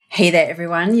Hey there,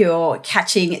 everyone. You're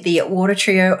catching the Water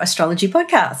Trio Astrology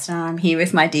podcast. I'm here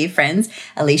with my dear friends,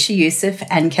 Alicia Youssef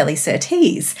and Kelly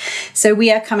Surtees. So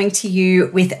we are coming to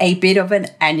you with a bit of an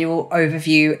annual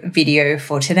overview video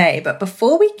for today. But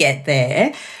before we get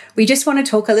there, we just want to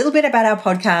talk a little bit about our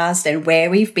podcast and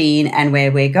where we've been and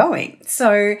where we're going.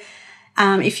 So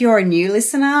if you're a new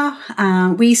listener,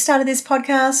 we started this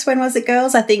podcast, when was it,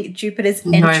 girls? I think Jupiter's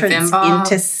entrance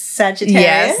into Sagittarius.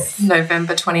 Yes,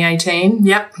 November 2018.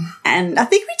 Yep. And I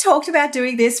think we talked about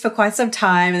doing this for quite some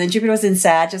time, and then Jupiter was in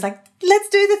Sag. It's like, let's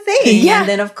do the thing. Yeah. And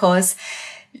then, of course,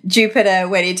 Jupiter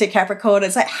went into Capricorn.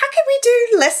 It's like, how can we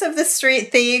do less of the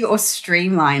street thing or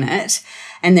streamline it?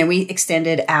 And then we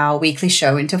extended our weekly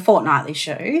show into fortnightly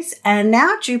shows. And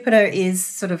now Jupiter is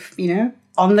sort of,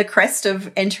 on the crest of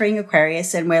entering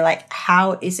Aquarius, and we're like,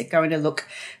 how is it going to look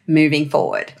moving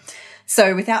forward?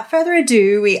 So without further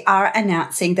ado, we are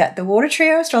announcing that the Water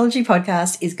Trio Astrology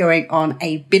podcast is going on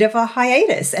a bit of a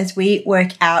hiatus as we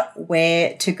work out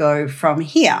where to go from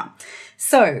here.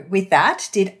 So with that,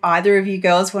 did either of you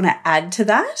girls want to add to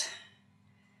that?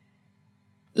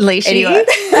 Leishy. Anyway. Okay,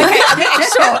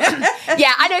 sure.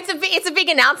 Yeah, I know it's a big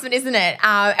announcement, isn't it?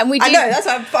 And we do. I know, that's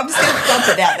why I'm just going to bump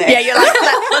it out there. Yeah, you're like,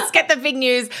 let's get the big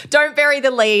news. Don't bury the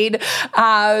lead.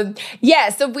 So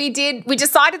we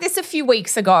decided this a few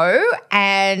weeks ago,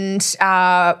 and it's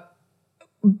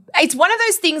one of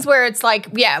those things where it's like,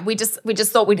 yeah, we just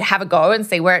thought we'd have a go and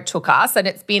see where it took us, and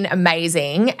it's been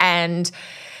amazing. And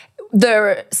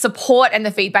the support and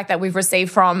the feedback that we've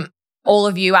received from all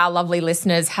of you, our lovely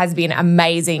listeners, has been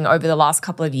amazing over the last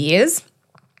couple of years.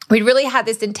 We really had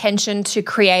this intention to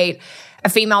create a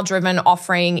female-driven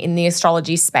offering in the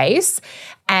astrology space.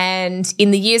 And in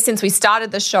the years since we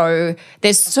started the show,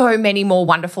 there's so many more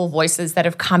wonderful voices that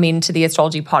have come into the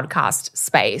astrology podcast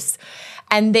space.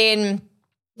 And then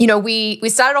we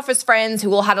started off as friends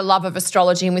who all had a love of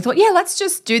astrology, and we thought, yeah, let's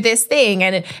just do this thing,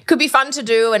 and it could be fun to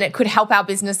do, and it could help our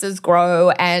businesses grow.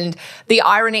 And the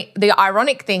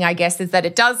ironic thing, I guess, is that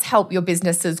it does help your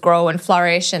businesses grow and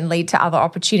flourish and lead to other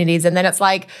opportunities. And then it's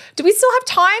like, do we still have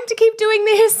time to keep doing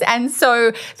this? And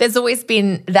so there's always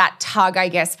been that tug, I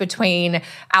guess, between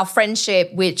our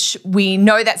friendship, which we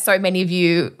know that so many of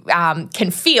you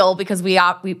can feel, because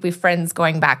we're friends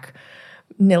going back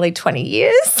nearly 20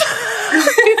 years,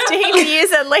 15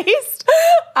 years at least.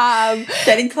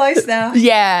 Getting close now.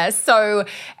 Yeah. So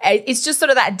it's just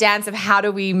sort of that dance of how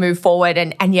do we move forward.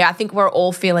 And yeah, I think we're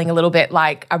all feeling a little bit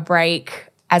like a break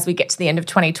as we get to the end of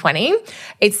 2020.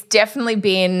 It's definitely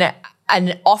been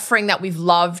an offering that we've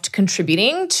loved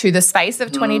contributing to the space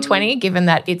of 2020, given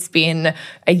that it's been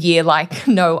a year like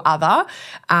no other.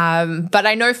 But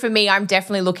I know for me, I'm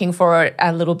definitely looking for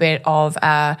a little bit of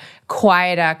a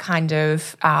quieter kind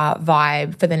of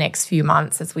vibe for the next few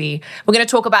months, as we're going to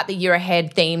talk about the year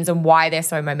ahead themes and why they're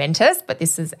so momentous. But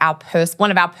this is one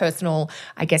of our personal,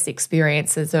 I guess,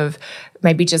 experiences of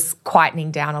maybe just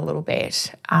quietening down a little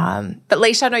bit. But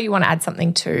Leisha, I know you want to add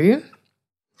something too.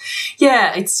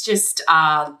 Yeah, it's just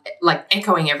like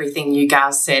echoing everything you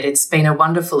guys said. It's been a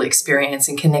wonderful experience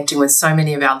in connecting with so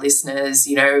many of our listeners,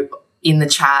 in the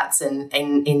chats and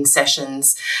in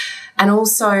sessions. And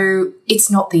also,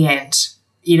 it's not the end,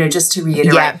 just to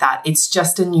reiterate that. It's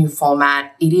just a new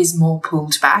format. It is more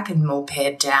pulled back and more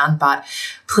pared down, but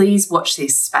please watch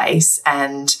this space,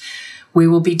 and we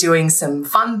will be doing some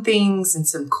fun things and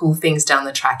some cool things down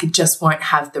the track. It just won't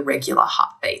have the regular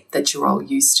heartbeat that you're all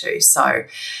used to. So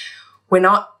we're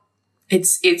not,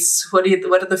 it's what do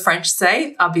the French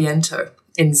say? A bientôt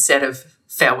instead of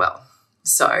farewell.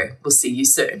 So we'll see you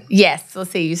soon. Yes, we'll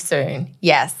see you soon.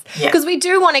 Yes. Because we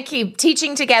do want to keep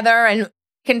teaching together, and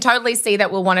can totally see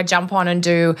that we'll want to jump on and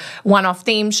do one-off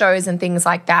theme shows and things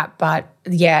like that. But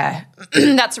yeah,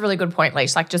 that's a really good point,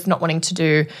 Leash. Like just not wanting to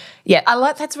do,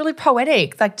 that's really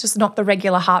poetic. Like just not the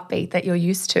regular heartbeat that you're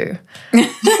used to.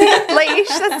 Leash,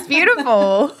 that's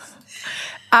beautiful.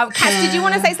 Cass, did you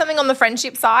want to say something on the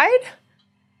friendship side?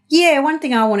 Yeah, one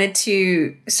thing I wanted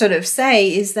to sort of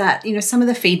say is that, some of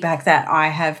the feedback that I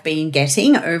have been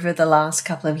getting over the last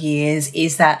couple of years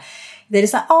is that they're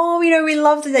just like, we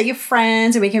love that you're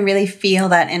friends, and we can really feel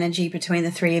that energy between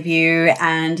the three of you.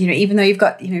 And, even though you've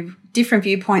got, different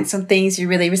viewpoints on things, you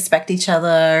really respect each other,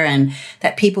 and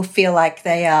that people feel like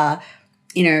they are,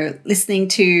 listening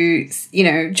to,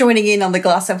 joining in on the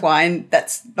glass of wine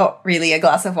that's not really a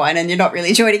glass of wine, and you're not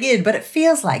really joining in, but it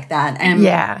feels like that. And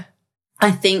yeah,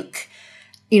 I think,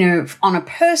 on a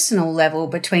personal level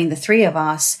between the three of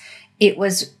us, it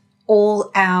was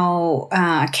all our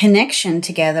connection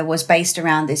together was based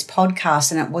around this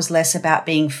podcast, and it was less about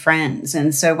being friends.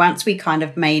 And so once we kind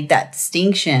of made that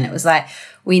distinction, it was like,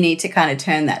 we need to kind of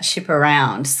turn that ship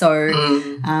around. So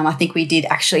I think we did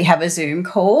actually have a Zoom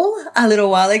call a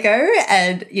little while ago,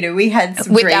 and, you know, we had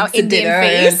some with drinks our and Indian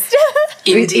dinner. feast.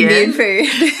 Indian food.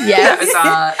 That was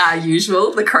our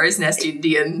usual, the crow's nest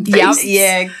Indian feast.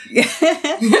 Yeah.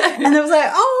 And it was like,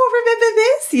 oh, remember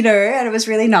this, you know, and it was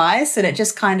really nice. And it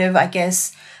just kind of, I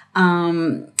guess,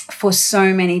 for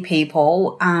so many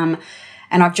people, and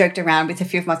I've joked around with a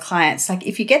few of my clients, like,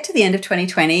 if you get to the end of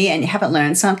 2020 and you haven't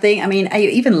learned something, I mean, are you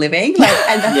even living? Like,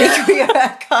 and I think we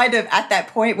are kind of at that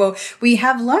point. Well, we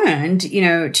have learned, you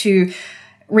know, to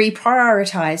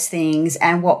reprioritize things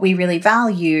and what we really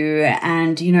value,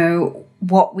 and, you know,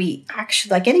 what we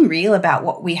actually, like, getting real about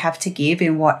what we have to give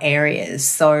in what areas.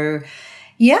 So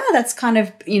yeah, that's kind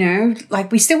of, you know,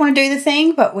 like, we still want to do the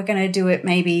thing, but we're going to do it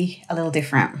maybe a little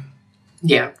different.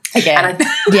 Yeah. Again.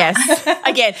 Yes.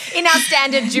 Again, in our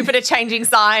standard Jupiter changing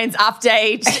signs,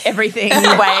 update, everything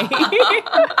way.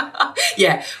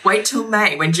 Yeah. Wait till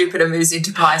May when Jupiter moves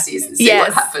into Pisces and see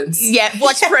what happens. Yeah.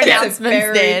 Watch for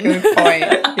announcements then. Good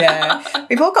point. Yeah.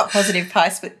 We've all got positive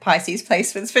Pisces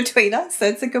placements between us, so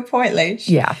it's a good point, Leash.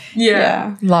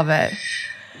 Yeah. Love it.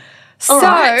 So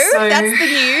that's the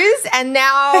news. And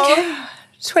now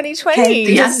 2020.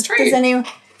 Okay, That's true.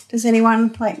 Does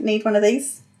anyone, like, need one of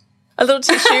these? A little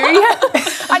tissue.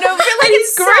 I know. I feel like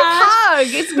it's group hug.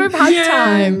 It's group hug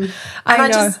time. And I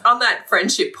just, on that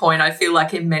friendship point, I feel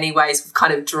like in many ways we've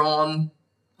kind of drawn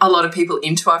a lot of people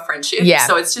into our friendship. Yeah.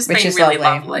 So it's just been really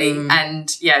lovely. And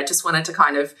just wanted to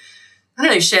kind of, I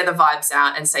don't know, share the vibes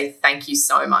out and say thank you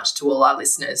so much to all our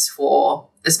listeners for,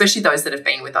 especially those that have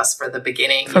been with us from the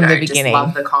beginning. From the beginning. Just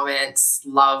love the comments,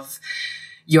 love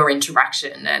your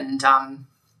interaction, and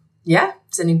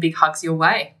sending big hugs your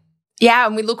way. Yeah,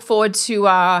 and we look forward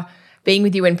to being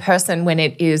with you in person when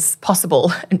it is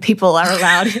possible and people are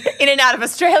allowed in and out of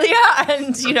Australia,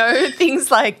 and, you know,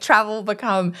 things like travel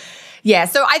become,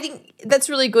 So I think that's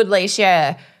really good, Leash,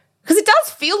 because it does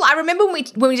feel, I remember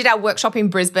when we did our workshop in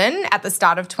Brisbane at the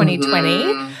start of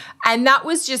 2020, and that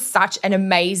was just such an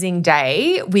amazing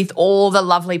day with all the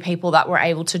lovely people that were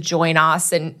able to join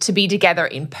us and to be together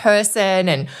in person.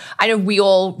 And I know we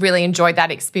all really enjoyed that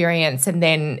experience, and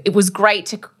then it was great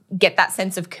to get that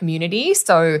sense of community.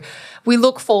 So we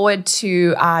look forward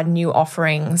to our new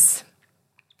offerings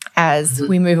as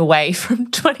we move away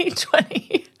from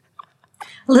 2020.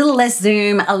 A little less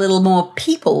Zoom, a little more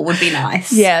people would be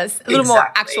nice. Yes, a little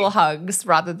more actual hugs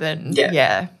rather than,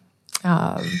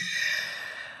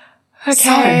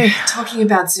 Okay. So, talking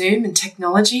about Zoom and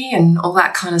technology and all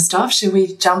that kind of stuff, should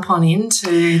we jump on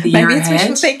into the year ahead? Maybe it's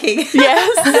wishful thinking.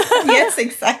 Yes. Yes,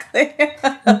 exactly.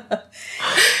 All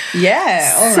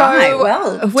right.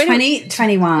 Well,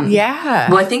 2021.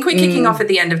 Yeah. Well, I think we're kicking off at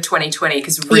the end of 2020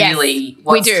 because really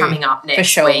what's coming up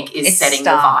next week is setting the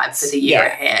vibe for the year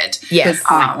ahead. Yes. Good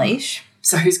point, Leash.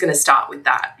 So who's going to start with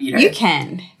that? You know, you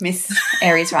can, Miss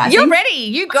Aries Rising. You're ready.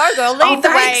 You go, girl. Lead the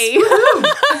way.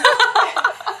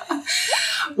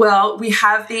 Well, we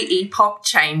have the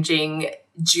epoch-changing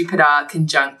Jupiter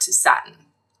conjunct Saturn,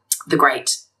 the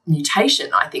great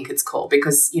mutation, I think it's called,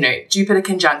 because, you know, Jupiter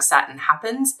conjunct Saturn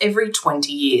happens every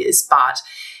 20 years, but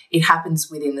it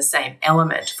happens within the same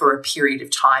element for a period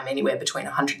of time, anywhere between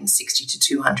 160 to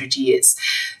 200 years.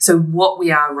 So what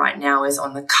we are right now is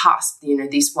on the cusp. You know,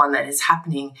 this one that is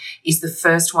happening is the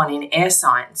first one in air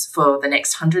signs for the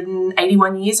next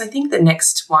 181 years. I think the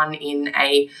next one in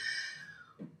a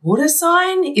water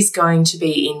sign is going to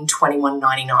be in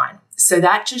 2199. So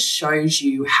that just shows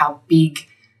you how big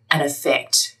an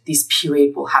effect this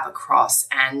period will have across,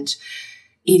 and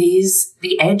it is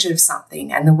the edge of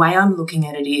something. And the way I'm looking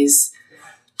at it is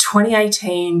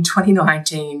 2018,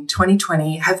 2019,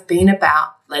 2020 have been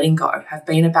about letting go, have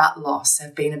been about loss,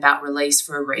 have been about release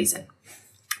for a reason,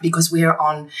 because we are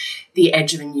on the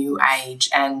edge of a new age.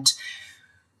 And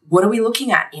what are we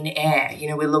looking at in air? You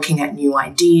know, we're looking at new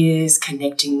ideas,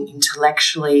 connecting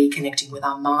intellectually, connecting with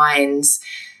our minds,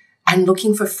 and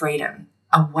looking for freedom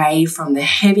away from the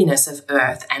heaviness of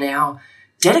Earth and our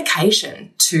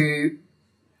dedication to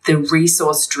the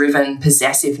resource-driven,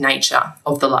 possessive nature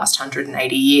of the last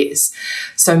 180 years.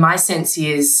 So my sense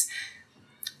is,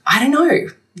 I don't know,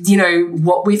 you know,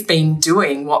 what we've been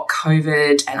doing, what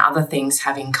COVID and other things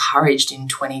have encouraged in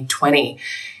 2020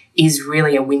 is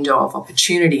really a window of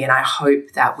opportunity. And I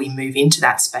hope that we move into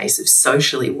that space of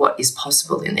socially what is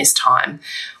possible in this time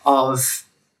of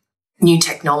new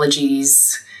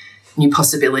technologies, new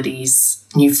possibilities,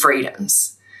 new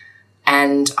freedoms.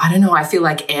 And I don't know, I feel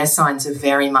like air signs are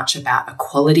very much about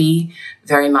equality,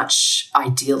 very much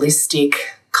idealistic,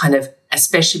 kind of,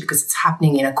 especially because it's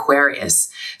happening in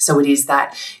Aquarius. So it is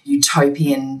that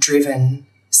utopian-driven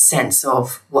sense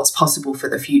of what's possible for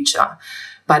the future.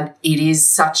 But it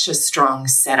is such a strong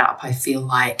setup. I feel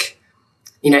like,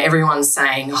 everyone's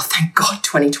saying, oh, thank God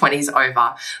 2020 is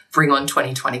over, bring on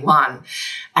 2021.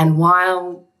 And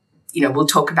while, we'll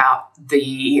talk about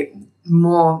the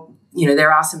more,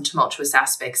 there are some tumultuous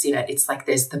aspects in it. It's like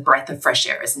there's the breath of fresh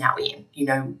air is now in.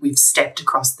 We've stepped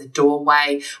across the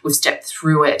doorway, we've stepped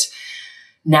through it.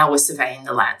 Now we're surveying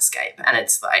the landscape, and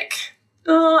it's like,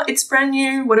 oh, it's brand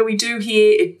new. What do we do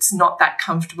here? It's not that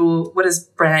comfortable. What does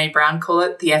Brené Brown call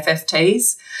it? The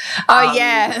FFTs? Oh,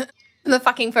 yeah. The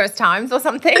fucking first times or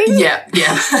something. Yeah.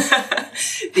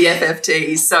 The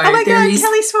FFTs. So oh my God,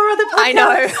 Kelly swore on the podcast. I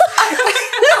know.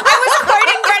 I was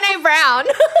quoting Brené Brown.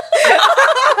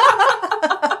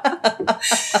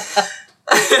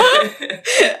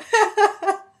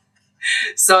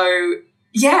 So,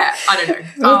 yeah, I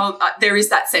don't know. There is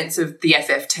that sense of the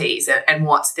FFTs and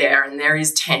what's there, and there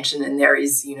is tension and there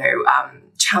is,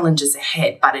 challenges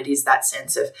ahead, but it is that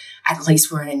sense of at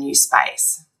least we're in a new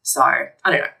space. So, I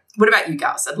don't know. What about you,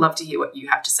 girls? I'd love to hear what you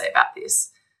have to say about this.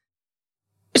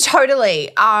 Totally.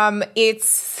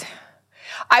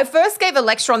 I first gave a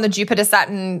lecture on the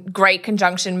Jupiter-Saturn great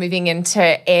conjunction moving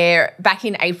into air back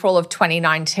in April of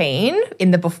 2019,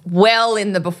 in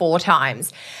the before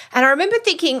times. And I remember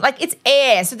thinking, like, it's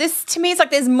air. So this, to me, it's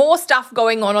like there's more stuff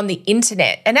going on the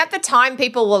internet. And at the time,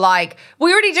 people were like,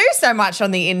 we already do so much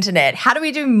on the internet. How do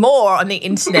we do more on the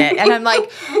internet? And I'm like,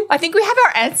 I think we have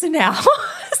our answer now.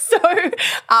 So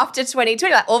after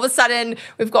 2020, like all of a sudden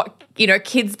we've got,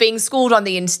 kids being schooled on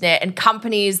the internet, and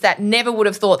companies that never would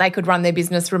have thought they could run their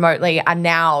business remotely are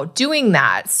now doing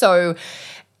that. So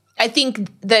I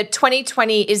think the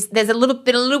 2020 there's a little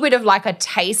bit of like a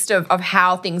taste of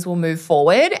how things will move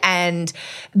forward, and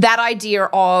that idea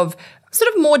of sort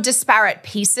of more disparate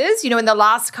pieces. In the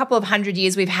last couple of 100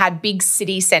 years, we've had big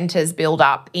city centres build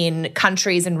up in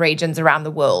countries and regions around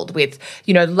the world with,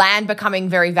 land becoming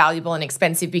very valuable and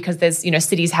expensive because there's,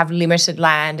 cities have limited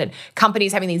land, and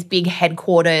companies having these big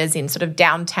headquarters in sort of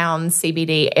downtown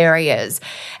CBD areas.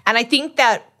 And I think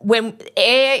that when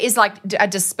air is like a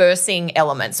dispersing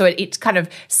element, so it kind of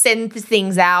sends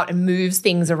things out and moves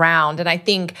things around. And I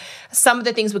think some of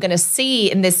the things we're going to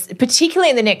see in this, particularly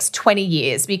in the next 20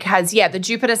 years, because, the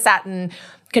Jupiter-Saturn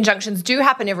conjunctions do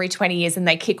happen every 20 years and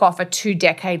they kick off a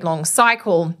 2-decade-long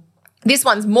cycle. This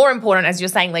one's more important, as you're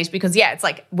saying, Leash, because, it's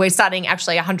like we're starting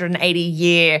actually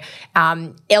 180-year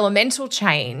elemental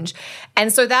change.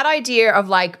 And so that idea of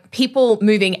like people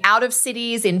moving out of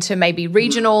cities into maybe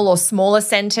regional or smaller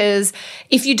centres,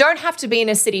 if you don't have to be in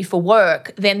a city for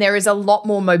work, then there is a lot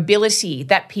more mobility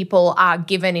that people are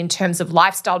given in terms of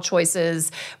lifestyle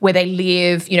choices, where they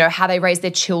live, how they raise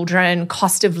their children,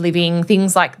 cost of living,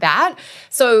 things like that.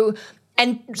 So,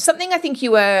 and something I think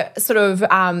you were sort of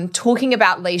talking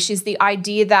about, Leash, is the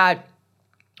idea that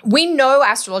we know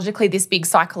astrologically this big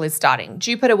cycle is starting.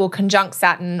 Jupiter will conjunct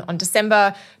Saturn on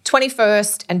December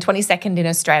 21st and 22nd in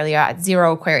Australia at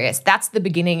 0 Aquarius. That's the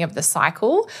beginning of the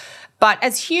cycle. But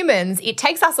as humans, it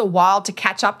takes us a while to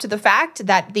catch up to the fact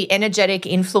that the energetic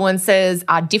influences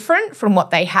are different from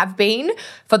what they have been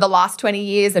for the last 20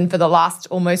 years and for the last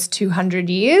almost 200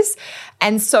 years.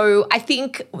 And so I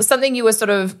think something you were sort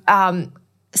of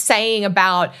saying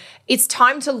about it's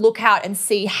time to look out and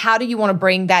see, how do you want to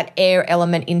bring that air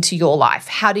element into your life?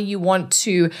 How do you want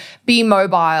to be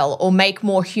mobile or make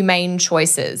more humane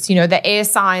choices? The air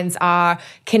signs are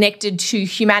connected to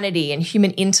humanity and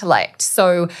human intellect.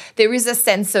 So there is a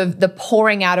sense of the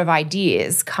pouring out of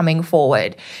ideas coming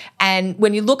forward. And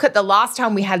when you look at the last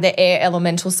time we had the air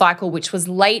elemental cycle, which was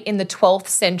late in the 12th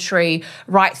century,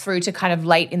 right through to kind of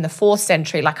late in the 4th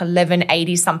century, like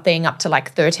 1180 something up to like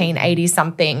 1380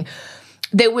 something,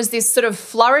 there was this sort of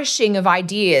flourishing of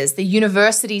ideas. The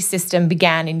university system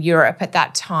began in Europe at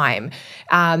that time.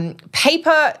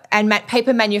 Paper and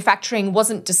paper manufacturing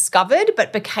wasn't discovered,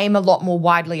 but became a lot more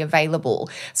widely available.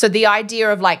 So the idea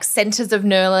of like centers of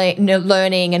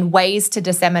learning and ways to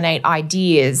disseminate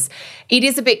ideas, it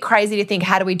is a bit crazy to think,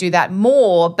 how do we do that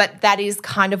more? But that is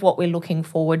kind of what we're looking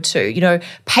forward to.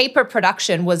 Paper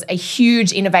production was a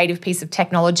huge innovative piece of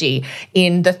technology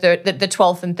in the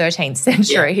 12th and 13th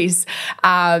centuries.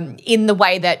 Yeah. In the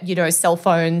way that, cell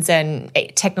phones and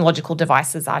technological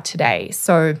devices are today.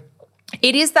 So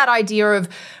it is that idea of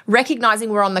recognizing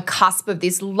we're on the cusp of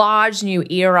this large new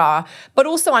era, but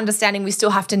also understanding we still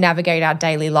have to navigate our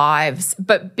daily lives,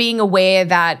 but being aware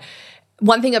that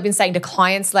one thing I've been saying to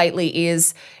clients lately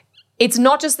is it's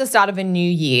not just the start of a new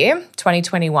year,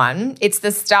 2021, it's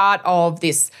the start of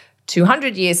this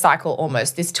 200-year cycle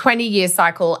almost, this 20-year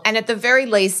cycle, and at the very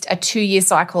least a 2-year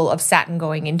cycle of Saturn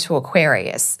going into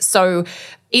Aquarius. So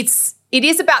it's it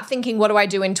is about thinking, what do I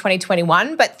do in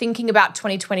 2021? But thinking about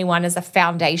 2021 as a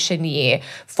foundation year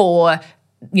for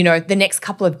the next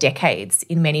couple of decades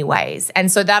in many ways.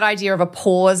 And so that idea of a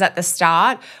pause at the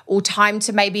start or time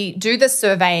to maybe do the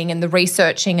surveying and the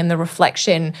researching and the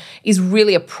reflection is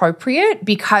really appropriate,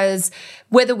 because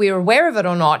whether we're aware of it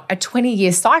or not, a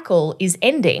 20-year cycle is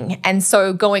ending. And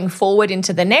so going forward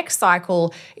into the next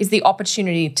cycle is the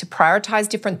opportunity to prioritize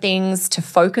different things, to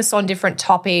focus on different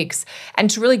topics, and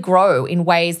to really grow in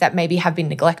ways that maybe have been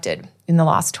neglected in the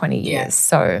last 20 years. Yeah.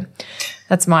 So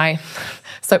that's my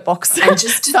soapbox and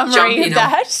just to summary of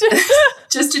that.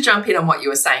 Just to jump in on what you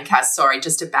were saying, Cass, sorry,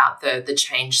 just about the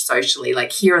change socially,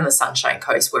 like here on the Sunshine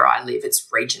Coast where I live, it's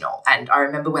regional. And I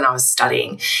remember when I was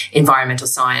studying environmental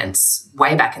science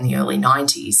way back in the early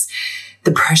 90s,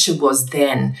 the pressure was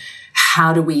then,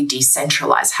 how do we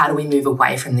decentralize? How do we move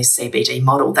away from this CBD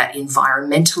model that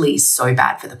environmentally is so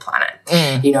bad for the planet?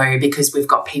 Because we've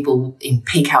got people in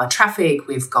peak hour traffic,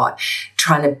 we've got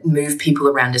trying to move people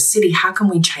around a city. How can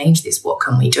we change this? What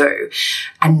can we do?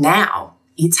 And now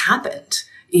it's happened.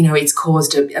 It's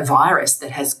caused a virus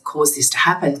that has caused this to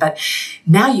happen. But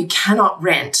now you cannot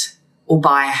rent or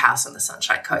buy a house on the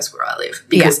Sunshine Coast where I live,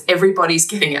 because everybody's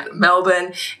getting out of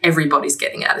Melbourne, everybody's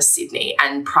getting out of Sydney,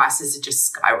 and prices are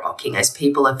just skyrocketing as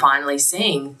people are finally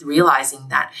realizing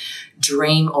that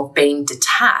dream of being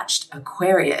detached,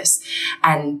 Aquarius,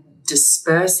 and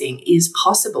dispersing is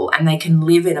possible, and they can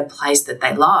live in a place that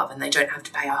they love and they don't have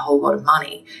to pay a whole lot of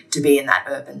money to be in that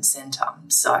urban centre.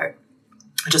 So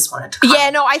I just wanted to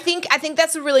I think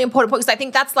that's a really important point, because I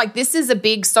think that's this is a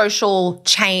big social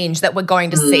change that we're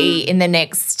going to see in the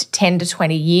next 10 to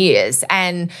 20 years.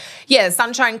 And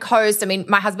Sunshine Coast, I mean,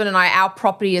 my husband and I, our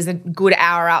property is a good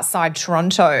hour outside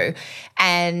Toronto,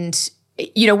 and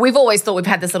we've always thought we've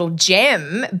had this little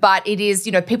gem, but it is,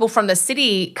 people from the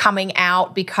city coming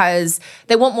out because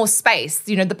they want more space.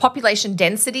 The population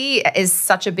density is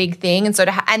such a big thing. And so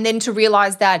and then to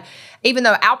realize that even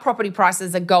though our property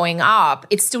prices are going up,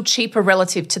 it's still cheaper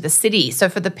relative to the city. So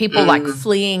for the people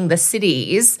fleeing the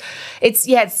cities, it's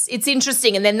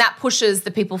interesting. And then that pushes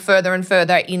the people further and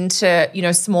further into,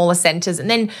 smaller centres. And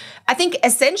then I think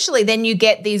essentially then you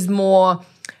get these more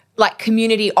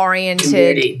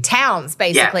community-oriented towns,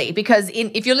 basically, because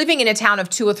if you're living in a town of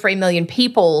 2 or 3 million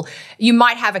people, you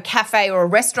might have a cafe or a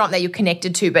restaurant that you're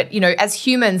connected to. But, as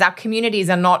humans, our communities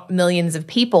are not millions of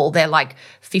people. They're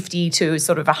 50 to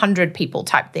sort of 100 people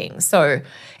type things. So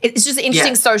it's just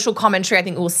interesting social commentary I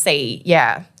think we'll see.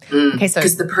 Yeah. Okay, so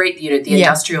because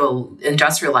the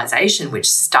industrialization, which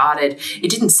it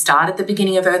didn't start at the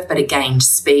beginning of Earth, but it gained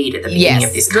speed at the beginning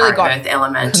of this current Earth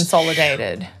element.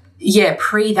 Consolidated. Yeah,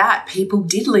 pre that, people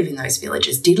did live in those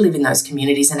villages, did live in those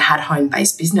communities and had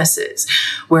home-based businesses.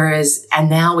 And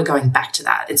now we're going back to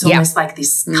that. It's almost like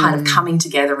this kind of coming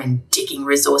together and digging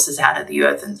resources out of the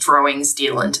earth and throwing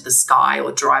steel into the sky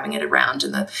or driving it around.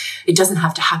 And it doesn't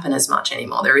have to happen as much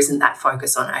anymore. There isn't that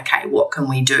focus on, okay, what can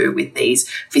we do with these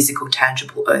physical,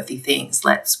 tangible, earthy things?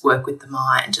 Let's work with the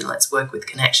mind and let's work with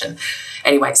connection.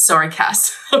 Anyway, sorry,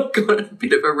 Cass, I've got a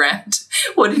bit of a rant.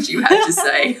 What did you have to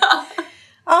say?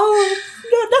 Oh,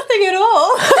 nothing at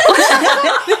all.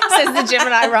 Says the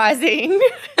Gemini rising.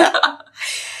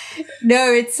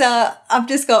 No, it's I've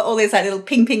just got all these little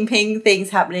ping, ping, ping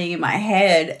things happening in my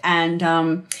head, and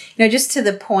just to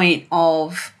the point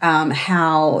of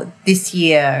how this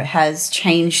year has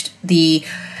changed the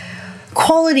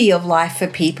quality of life for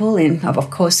people in, of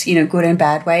course, good and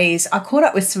bad ways. I caught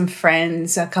up with some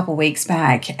friends a couple of weeks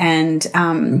back,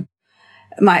 and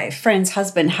my friend's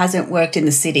husband hasn't worked in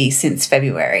the city since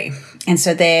February. And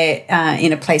so they're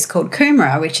in a place called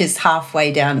Coomera, which is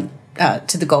halfway down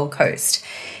to the Gold Coast.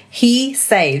 He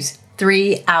saves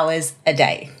 3 hours a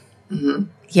day. Mm-hmm.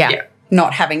 Yeah,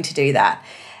 not having to do that.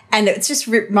 And it just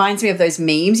reminds me of those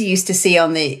memes you used to see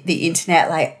on the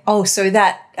internet, so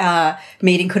that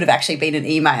meeting could have actually been an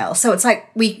email. So it's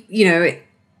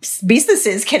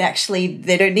businesses can actually,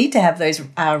 they don't need to have those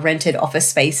rented office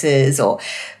spaces or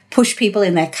push people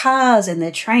in their cars and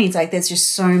their trains. There's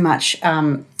just so much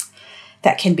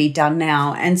that can be done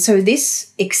now. And so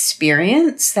this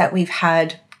experience that we've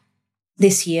had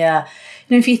this year,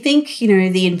 if you think,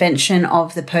 the invention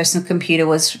of the personal computer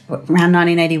was around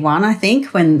 1981, I think,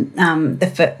 when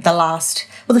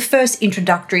the first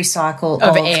introductory cycle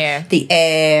of air. The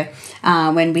air,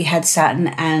 when we had Saturn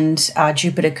and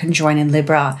Jupiter conjoin in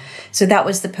Libra. So that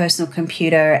was the personal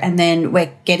computer. And then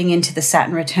we're getting into the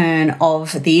Saturn return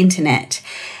of the internet.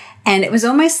 And it was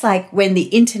almost like when the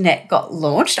internet got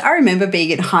launched. I remember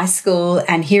being in high school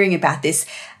and hearing about this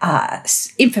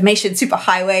information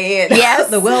superhighway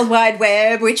and the World Wide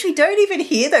Web, which we don't even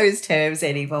hear those terms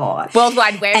anymore. World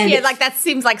Wide Web, and like that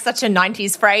seems like such a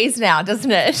 90s phrase now,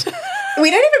 doesn't it? We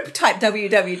don't even type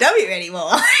www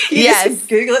anymore. You just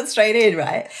Google it straight in,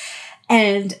 right?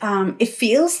 And it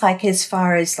feels like, as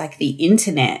far as like the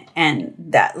internet and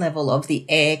that level of the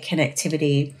air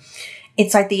connectivity,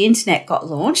 it's like the internet got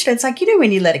launched. It's like,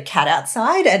 when you let a cat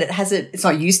outside and it's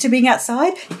not used to being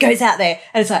outside, it goes out there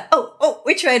and it's like, oh,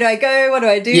 which way do I go? What do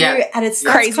I do? Yeah. And it's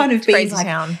crazy, kind of been like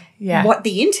town. What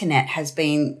the internet has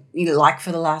been like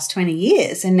for the last 20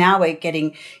 years. And now we're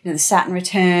getting, the Saturn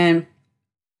return,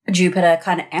 Jupiter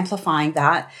kind of amplifying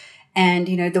that. And,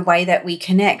 the way that we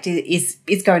connect is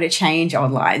going to change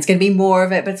online. It's going to be more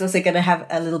of it, but it's also going to have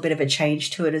a little bit of a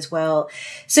change to it as well.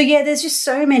 So, there's just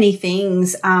so many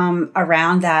things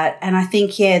around that. And I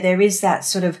think, there is that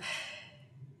sort of,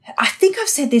 I think I've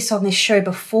said this on this show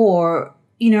before,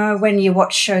 when you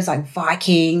watch shows like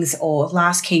Vikings or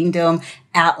Last Kingdom,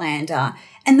 Outlander,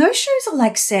 and those shows are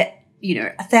like set,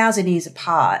 1,000 years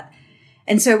apart.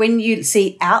 And so when you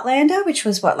see Outlander, which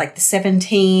was what, like the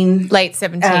late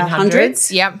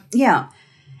 1700s. Yeah.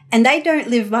 And they don't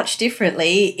live much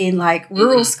differently in like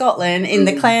rural Scotland in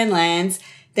the Clanlands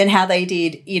than how they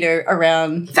did,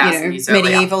 around,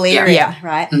 medieval area,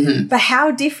 right? Mm-hmm. But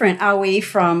how different are we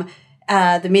from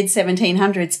the mid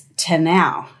 1700s to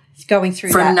now? Going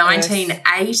through from that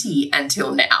 1980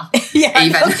 until now. Even.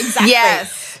 Exactly.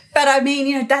 Yes. But I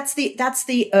mean, that's the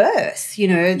Earth,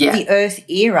 the Earth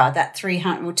era, that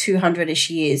 300 or 200-ish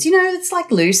years. It's like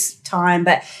loose time,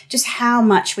 but just how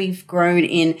much we've grown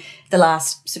in the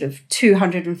last sort of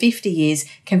 250 years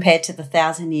compared to the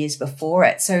 1,000 years before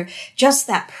it. So just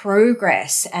that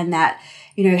progress and that,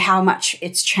 how much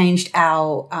it's changed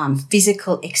our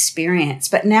physical experience.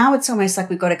 But now it's almost like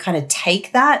we've got to kind of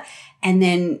take that and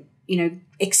then,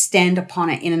 extend upon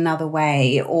it in another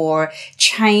way, or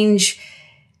change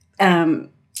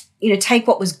take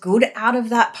what was good out of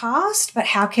that past, but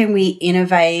how can we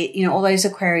innovate, all those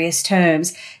Aquarius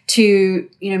terms to,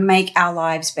 make our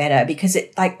lives better, because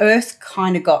it like Earth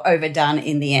kind of got overdone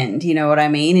in the end, you know what I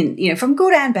mean? And, from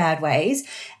good and bad ways,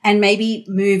 and maybe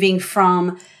moving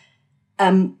from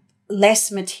less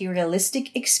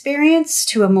materialistic experience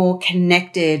to a more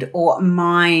connected or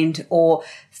mind or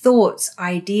thoughts,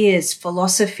 ideas,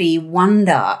 philosophy,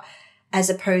 wonder, as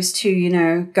opposed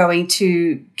to, going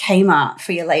to Kmart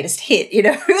for your latest hit,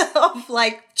 of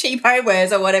like cheap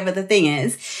homewares or whatever the thing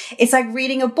is. It's like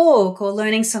reading a book or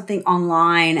learning something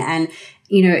online, and,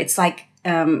 it's like,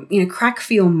 crack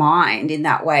for your mind in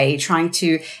that way, trying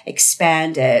to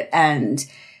expand it and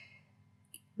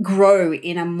grow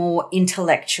in a more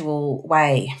intellectual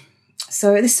way.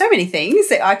 So there's so many things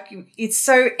that it's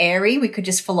so airy. We could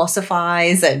just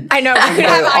philosophize and I know we could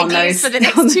have ideas for the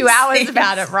next 2 hours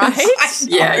about it, right?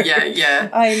 Yeah.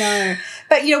 I know.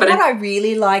 But what I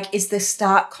really like is the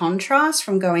stark contrast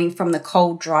from going from the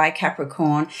cold, dry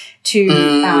Capricorn to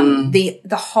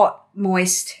the hot,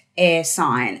 moist air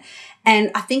sign. And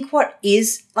I think what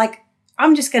is like,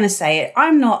 I'm just going to say it,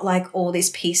 I'm not like all this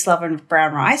peace, love and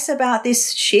brown rice about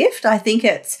this shift. I think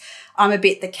I'm a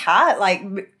bit the cat,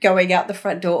 like going out the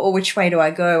front door, or which way do I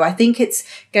go? I think it's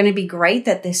going to be great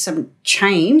that there's some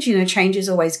change. Change is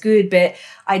always good, but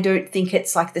I don't think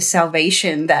it's like the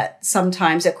salvation that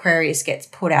sometimes Aquarius gets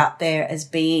put out there as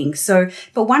being. So,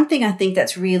 but one thing I think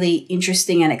that's really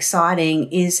interesting and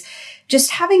exciting is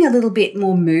just having a little bit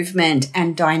more movement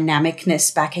and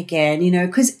dynamicness back again,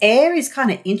 because air is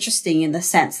kind of interesting in the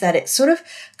sense that it sort of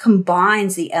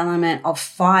combines the element of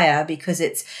fire because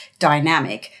it's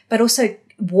dynamic, but also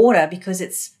water because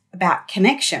it's about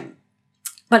connection.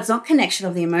 But it's not connection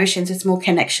of the emotions, it's more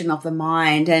connection of the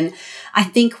mind. And I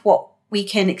think what we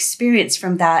can experience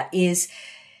from that is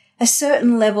a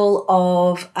certain level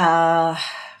of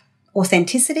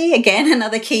authenticity, again,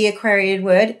 another key Aquarian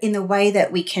word, in the way that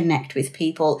we connect with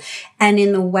people and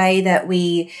in the way that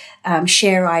we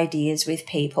share ideas with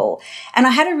people. And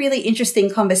I had a really interesting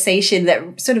conversation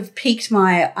that sort of piqued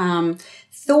my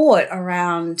thought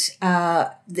around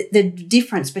the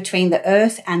difference between the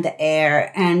earth and the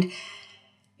air. And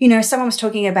someone was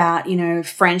talking about,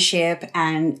 friendship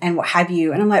and what have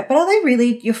you. And I'm like, but are they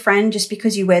really your friend just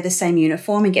because you wear the same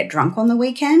uniform and get drunk on the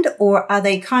weekend? Or are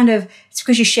they kind of, it's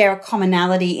because you share a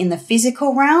commonality in the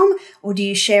physical realm? Or do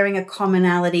you sharing a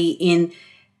commonality in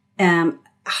a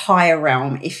higher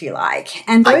realm, if you like?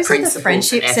 And those are the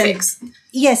friendships. And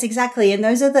yes, exactly. And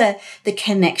those are the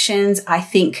connections I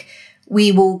think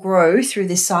we will grow through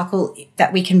this cycle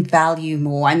that we can value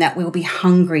more and that we'll be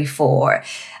hungry for.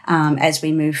 as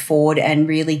we move forward and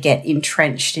really get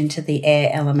entrenched into the air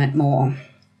element more.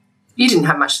 You didn't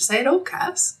have much to say at all,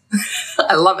 Cass.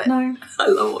 I love it. No. I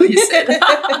love what you said.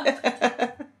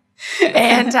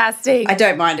 Fantastic. I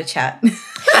don't mind a chat.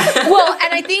 Well,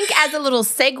 and I think as a little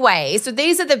segue, so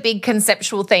these are the big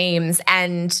conceptual themes,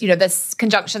 and, you know, this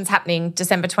conjunction's happening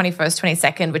December 21st,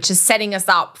 22nd, which is setting us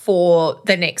up for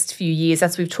the next few years,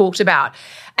 as we've talked about.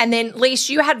 And then, Leash,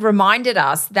 you had reminded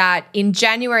us that in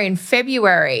January and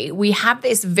February, we have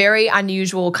this very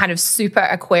unusual kind of super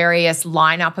Aquarius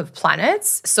lineup of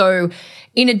planets. So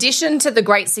in addition to the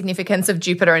great significance of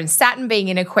Jupiter and Saturn being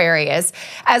in Aquarius,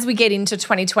 as we get into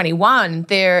 2021,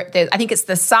 there I think it's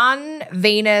the Sun,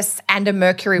 Venus, and a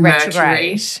Mercury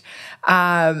retrograde.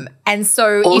 And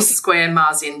so all square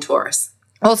Mars in Taurus.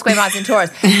 All square Mars in Taurus.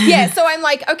 Yeah, so I'm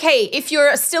like, okay, if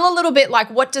you're still a little bit like,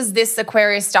 what does this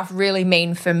Aquarius stuff really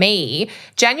mean for me?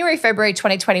 January, February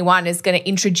 2021 is going to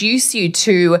introduce you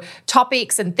to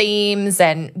topics and themes,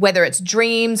 and whether it's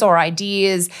dreams or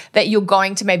ideas that you're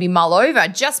going to maybe mull over,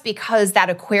 just because that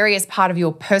Aquarius part of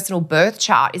your personal birth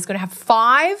chart is going to have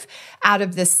 5 out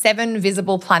of the 7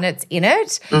 visible planets in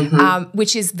it,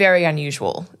 which is very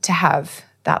unusual to have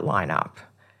that lineup.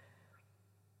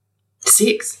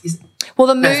 6. Well,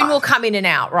 the moon will come in and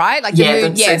out, right? Like the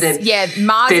moon, yes. So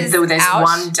Mars is there's out.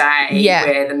 one day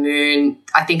where the moon,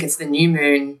 I think it's the new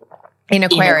moon in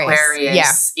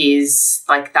Aquarius, is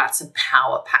like, that's a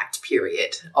power-packed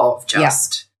period of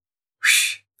just...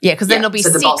 Yeah, because then there'll be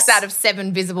 6 out of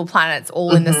 7 visible planets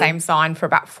all in the same sign for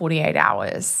about 48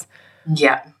 hours.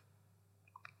 Yeah.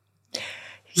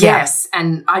 Yes,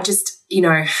 and I just, you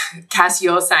know, Cass,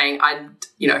 you're saying I'm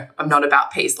not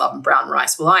about peace, love and brown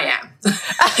rice. Well, I am. And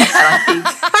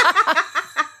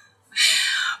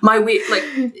I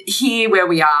think here where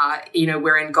we are, you know,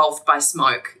 we're engulfed by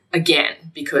smoke again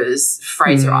because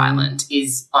Fraser Island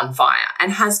is on fire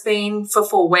and has been for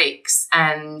 4 weeks,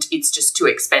 and it's just too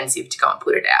expensive to go and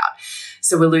put it out.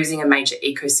 So we're losing a major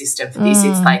ecosystem for this.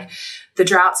 It's like the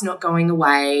drought's not going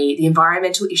away. The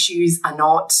environmental issues are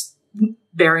not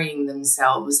burying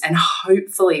themselves, and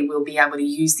hopefully we'll be able to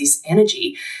use this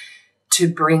energy to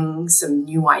bring some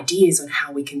new ideas on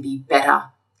how we can be better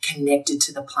connected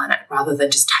to the planet rather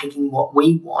than just taking what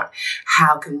we want.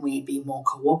 How can we be more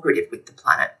cooperative with the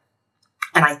planet?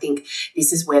 And I think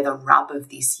this is where the rub of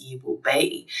this year will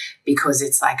be, because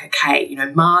it's like, okay, you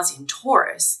know, Mars in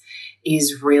Taurus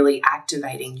is really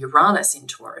activating Uranus in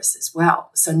Taurus as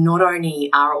well. So not only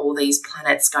are all these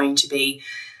planets going to be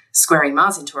squaring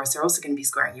Mars in Taurus, they're also going to be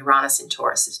squaring Uranus in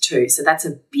Taurus too. So that's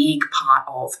a big part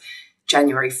of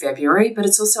January, February, but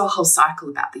it's also a whole cycle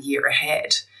about the year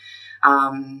ahead.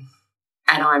 And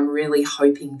I'm really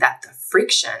hoping that the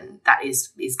friction that is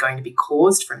going to be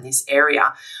caused from this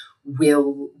area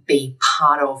will be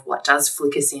part of what does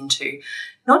flick us into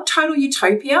not total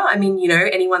utopia. I mean, you know,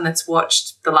 anyone that's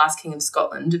watched The Last King of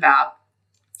Scotland about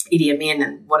Idi Amin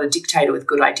and what a dictator with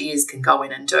good ideas can go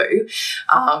in and do.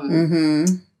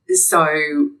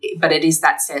 So, but it is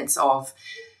that sense of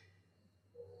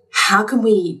how can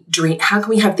we dream, how can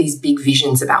we have these big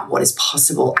visions about what is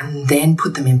possible and then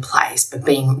put them in place, but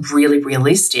being really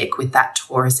realistic with that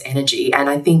Taurus energy. And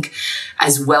I think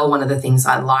as well, one of the things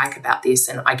I like about this,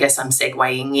 and I guess I'm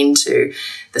segueing into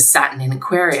the Saturn in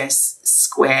Aquarius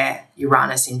square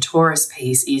Uranus in Taurus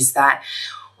piece, is that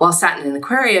while Saturn in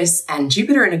Aquarius and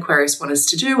Jupiter in Aquarius want us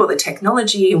to do all the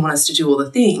technology and want us to do all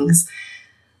the things,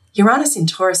 Uranus in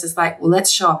Taurus is like, well, let's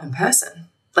show up in person.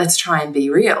 Let's try and be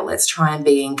real. Let's try and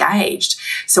be engaged.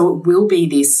 So it will be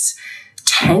this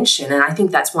tension. And I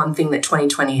think that's one thing that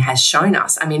 2020 has shown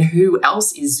us. I mean, who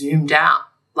else is zoomed out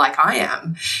like I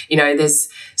am? You know, there's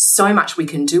so much we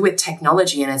can do with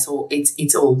technology, and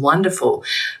it's all wonderful.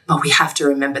 But we have to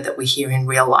remember that we're here in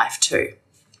real life too.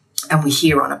 And we're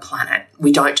here on a planet.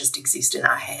 We don't just exist in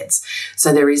our heads.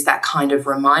 So there is that kind of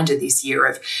reminder this year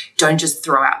of don't just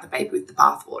throw out the baby with the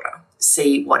bathwater.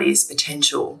 See what is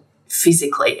potential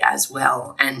physically as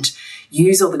well, and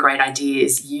use all the great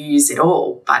ideas, use it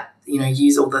all, but, you know,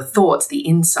 use all the thoughts, the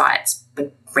insights,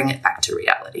 but bring it back to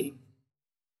reality.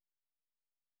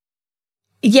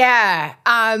 Yeah.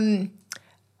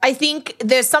 I think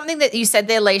there's something that you said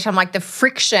there, Leash. I'm like, the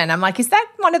friction. I'm like, is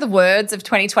that one of the words of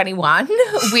 2021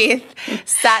 with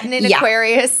Saturn in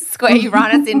Aquarius, square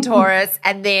Uranus in Taurus,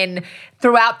 and then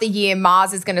throughout the year,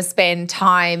 Mars is going to spend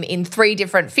time in 3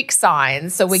 different fixed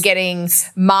signs. So we're getting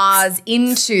Mars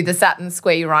into the Saturn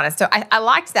square Uranus. So I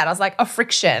liked that. I was like, a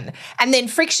friction. And then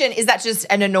friction, is that just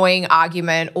an annoying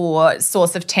argument or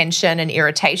source of tension and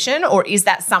irritation? Or is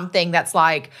that something that's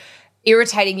like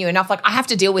irritating you enough, like, I have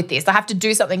to deal with this, I have to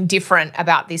do something different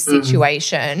about this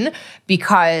situation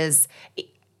because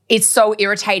it's so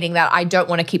irritating that I don't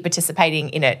want to keep participating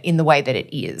in it in the way that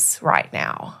it is right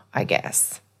now, I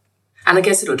guess. And I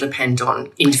guess it'll depend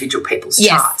on individual people's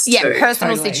Yes. charts Yeah, too.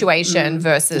 personal situation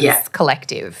versus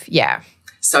collective. Yeah.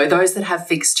 So those that have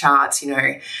fixed charts, you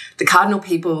know, the cardinal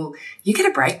people, you get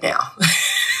a break now.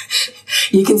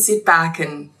 You can sit back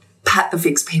and pat the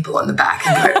fixed people on the back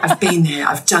and go, I've been there,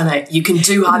 I've done it. You can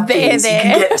do hard things. You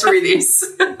can get through this.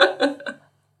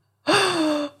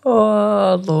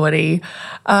 Oh, Lordy.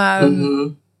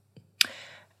 I'm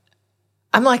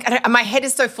like, my head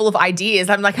is so full of ideas.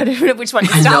 I'm like, I don't know which one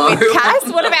to start with. Cass,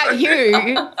 what about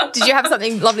you? Did you have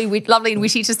something lovely and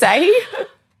witty to say?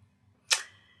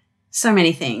 So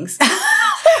many things.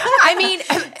 I mean,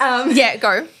 yeah,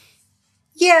 go.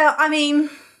 Yeah, I mean,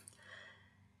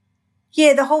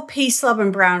 yeah, the whole peace, love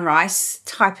and brown rice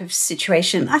type of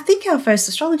situation. I think our first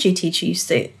astrology teacher used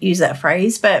to use that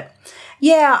phrase. But,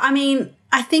 yeah, I mean,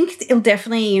 I think it'll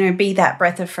definitely, you know, be that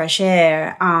breath of fresh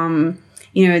air.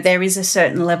 You know, there is a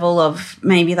certain level of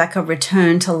maybe like a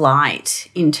return to light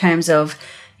in terms of,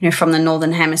 you know, from the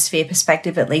Northern Hemisphere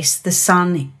perspective, at least the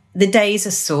sun, the days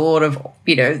are sort of,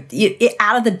 you know,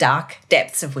 out of the dark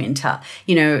depths of winter,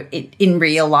 you know, in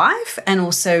real life and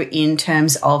also in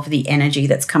terms of the energy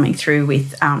that's coming through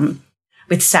with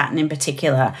Saturn in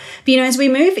particular. But, you know, as we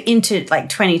move into like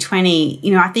 2020,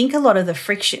 you know, I think a lot of the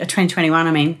friction, 2021,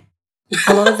 I mean,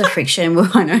 a lot of the friction,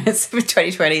 well, I know it's for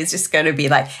 2020 is just going to be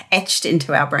like etched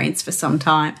into our brains for some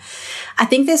time. I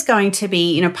think there's going to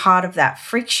be, you know, part of that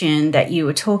friction that you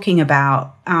were talking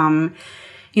about.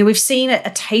 You know, we've seen a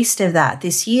taste of that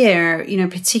this year, you know,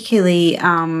 particularly,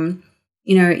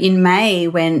 you know, in May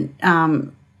when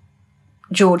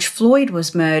George Floyd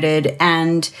was murdered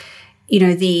and, you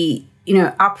know, the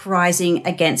uprising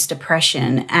against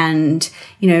oppression and,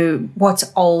 you know, what's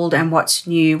old and what's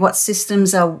new, what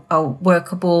systems are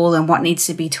workable and what needs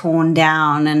to be torn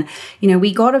down. And, you know,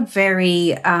 we got a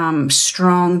very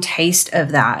strong taste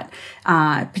of that,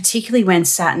 particularly when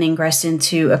Saturn ingressed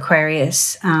into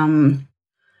Aquarius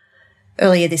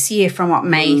earlier this year from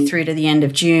May through to the end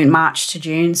of June, March to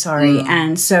June, sorry.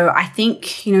 And so I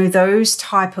think, you know, those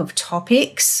type of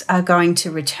topics are going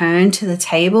to return to the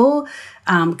table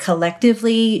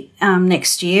collectively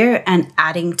next year and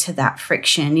adding to that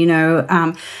friction. You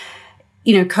know,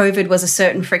 COVID was a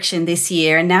certain friction this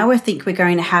year, and now I think we're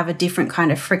going to have a different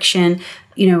kind of friction,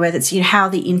 you know, whether it's, you know, how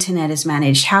the internet is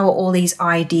managed, how are all these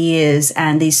ideas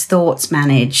and these thoughts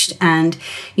managed. And,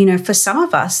 you know, for some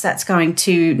of us, that's going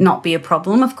to not be a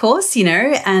problem, of course, you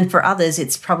know, and for others,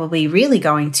 it's probably really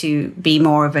going to be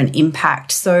more of an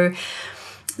impact. So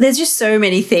there's just so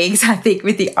many things, I think,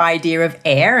 with the idea of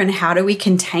air and how do we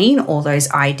contain all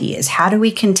those ideas? How do we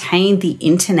contain the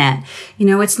internet? You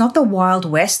know, it's not the Wild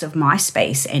West of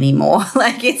MySpace anymore.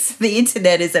 Like the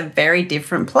internet is a very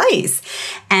different place.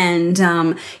 And, you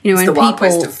know, it's when the people, Wild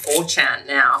West of 4chan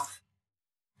now.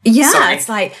 Yeah, Sorry. It's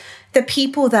like the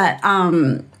people that,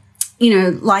 you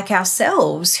know, like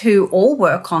ourselves who all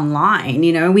work online,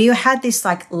 you know, we had this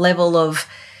like level of,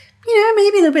 you know,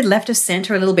 maybe a little bit left of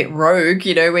center, a little bit rogue,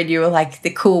 you know, when you were like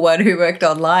the cool one who worked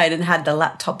online and had the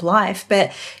laptop life.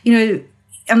 But, you know,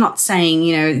 I'm not saying,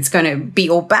 you know, it's going to be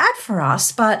all bad for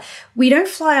us, but we don't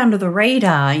fly under the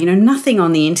radar. You know, nothing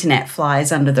on the internet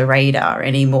flies under the radar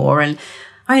anymore. And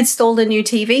I installed a new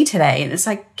TV today and it's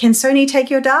like, can Sony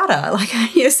take your data? Like,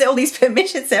 you know, all these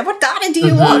permissions there. What data do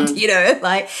you want? You know,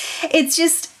 like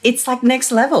it's like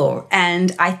next level.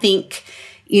 And I think,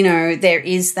 you know, there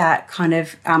is that kind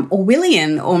of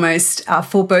Orwellian almost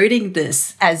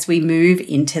forebodingness as we move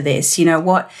into this, you know,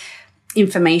 what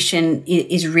information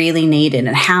is really needed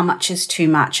and how much is too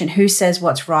much and who says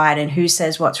what's right and who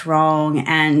says what's wrong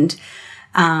and,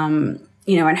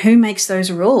 you know, and who makes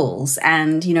those rules.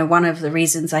 And, you know, one of the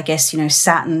reasons I guess, you know,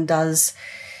 Saturn does,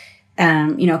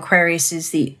 you know, Aquarius is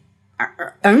the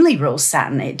only rules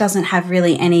Saturn. It doesn't have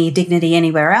really any dignity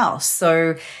anywhere else.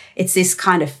 So it's this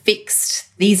kind of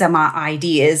fixed, these are my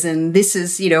ideas and this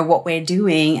is, you know, what we're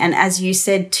doing. And as you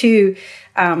said too,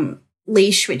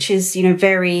 leash, which is, you know,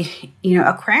 very, you know,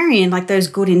 Aquarian, like those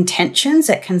good intentions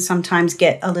that can sometimes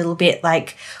get a little bit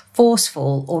like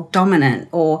forceful or dominant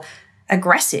or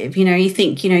aggressive. You know, you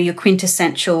think, you know, your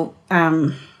quintessential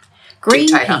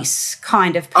Greenpeace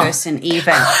kind of person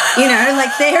even, you know,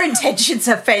 like their intentions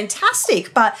are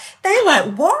fantastic, but they're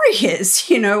like warriors,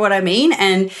 you know what I mean?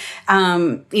 And,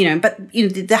 you know, but, you know,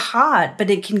 the heart, but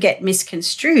it can get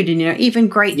misconstrued and, you know, even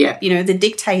great, you know, the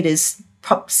dictators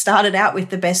started out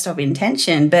with the best of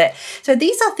intention. But so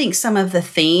these are, I think, some of the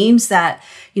themes that,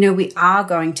 you know, we are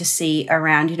going to see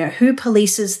around, you know, who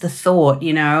polices the thought,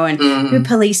 you know, and who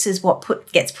polices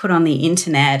what gets put on the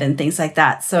internet and things like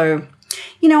that. So,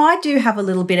 I do have a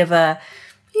little bit of a,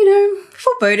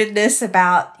 forebodedness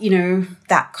about,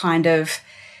 that kind of,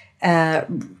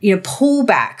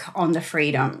 pullback on the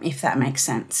freedom, if that makes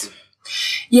sense.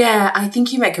 Yeah, I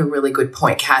think you make a really good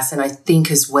point, Cass. And I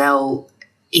think as well,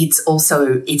 it's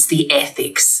the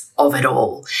ethics of it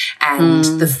all. And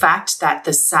the fact that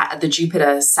the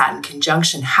Jupiter-Saturn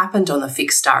conjunction happened on the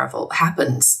fixed star of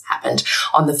happened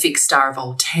on the fixed star of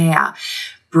Altair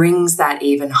brings that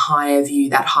even higher view,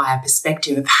 that higher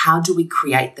perspective of how do we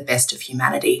create the best of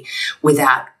humanity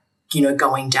without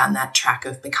going down that track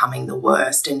of becoming the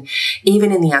worst. And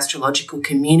even in the astrological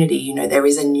community, there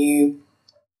is a new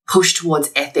push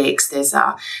towards ethics. There's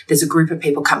a group of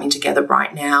people coming together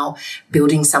right now,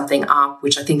 building something up,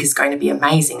 which I think is going to be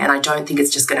amazing. And I don't think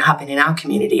it's just going to happen in our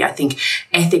community. I think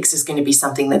ethics is going to be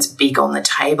something that's big on the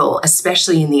table,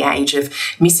 especially in the age of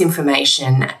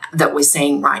misinformation that we're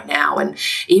seeing right now. And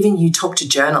even you talk to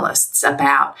journalists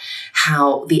about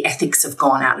how the ethics have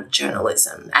gone out of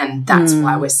journalism. And that's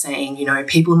why we're seeing,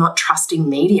 people not trusting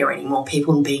media anymore,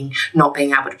 people not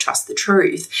being able to trust the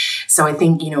truth. So I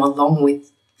think, along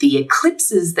with the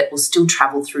eclipses that will still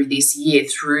travel through this year,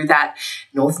 through that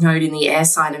North Node in the air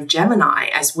sign of Gemini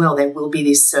as well, there will be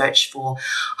this search for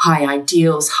high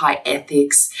ideals, high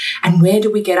ethics, and where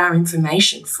do we get our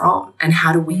information from, and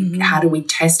how do we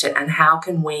test it, and how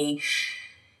can we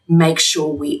make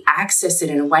sure we access it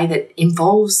in a way that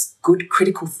involves good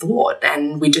critical thought,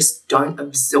 and we just don't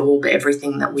absorb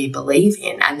everything that we believe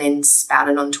in and then spout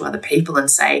it onto other people and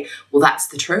say, well, that's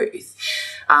the truth.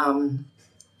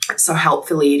 So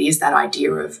helpfully it is that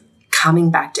idea of coming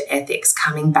back to ethics,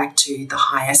 coming back to the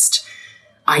highest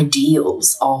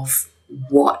ideals of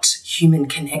what human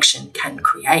connection can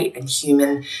create and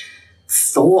human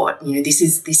thought. This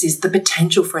is the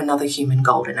potential for another human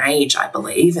golden age, I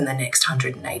believe, in the next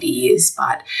 180 years.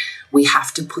 But we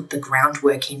have to put the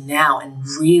groundwork in now and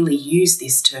really use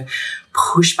this to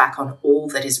push back on all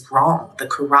that is wrong, the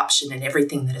corruption and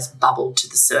everything that has bubbled to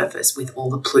the surface with all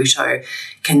the Pluto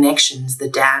connections, the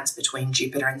dance between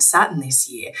Jupiter and Saturn this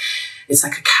year. It's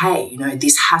like, okay,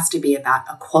 this has to be about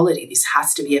equality. This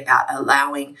has to be about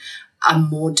allowing a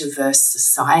more diverse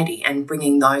society and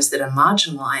bringing those that are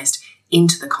marginalized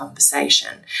into the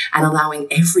conversation and allowing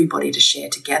everybody to share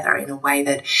together in a way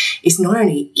that is not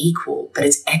only equal, but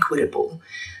it's equitable.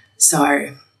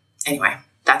 So anyway,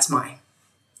 that's my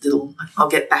I'll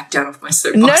get back down off my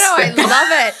soapbox. No, I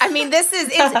love it. I mean, this is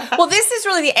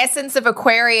really the essence of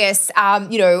Aquarius,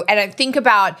 and I think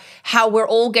about how we're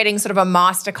all getting sort of a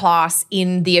masterclass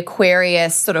in the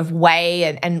Aquarius sort of way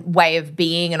and way of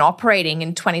being and operating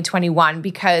in 2021,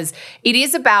 because it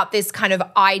is about this kind of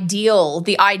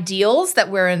the ideals that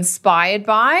we're inspired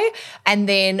by, and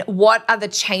then what are the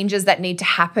changes that need to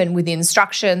happen within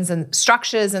structures and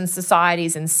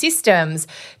societies and systems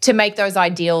to make those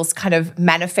ideals kind of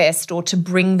manifest or to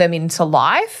bring them into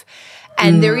life.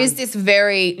 And there is this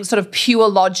very sort of pure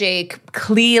logic,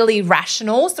 clearly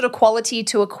rational sort of quality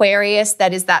to Aquarius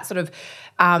that is that sort of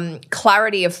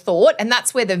clarity of thought. And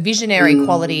that's where the visionary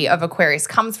quality of Aquarius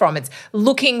comes from. It's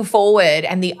looking forward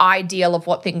and the ideal of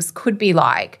what things could be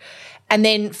like. And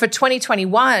then for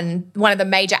 2021, one of the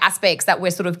major aspects that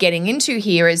we're sort of getting into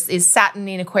here is Saturn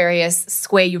in Aquarius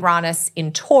square Uranus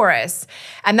in Taurus.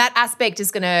 And that aspect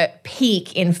is going to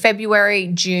peak in February,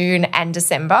 June, and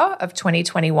December of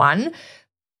 2021.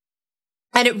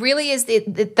 And it really is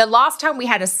the last time we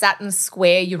had a Saturn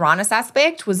square Uranus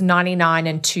aspect was 99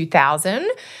 and 2000.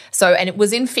 So, and it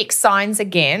was in fixed signs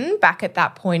again back at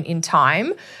that point in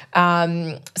time.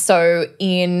 And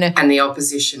the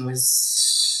opposition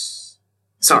was...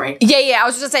 Sorry. Yeah. I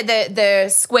was just going to say the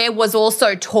square was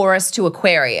also Taurus to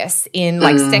Aquarius in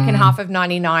second half of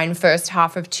 99, first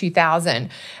half of 2000.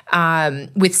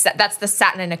 That's the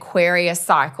Saturn and Aquarius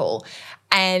cycle.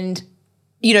 And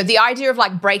the idea of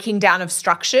breaking down of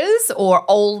structures or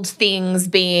old things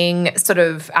being sort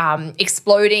of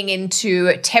exploding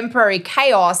into temporary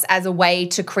chaos as a way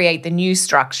to create the new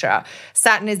structure.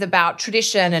 Saturn is about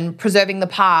tradition and preserving the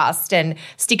past and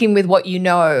sticking with what you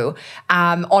know,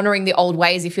 honoring the old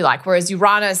ways, if you like, whereas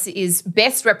Uranus is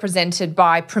best represented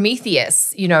by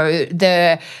Prometheus,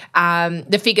 the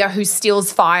figure who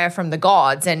steals fire from the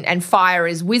gods, and fire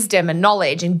is wisdom and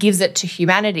knowledge and gives it to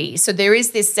humanity. So there is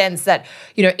this sense that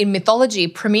in mythology,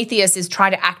 Prometheus is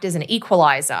trying to act as an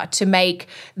equalizer to make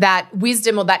that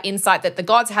wisdom or that insight that the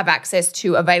gods have access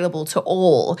to available to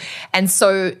all. And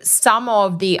so some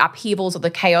of the upheavals or the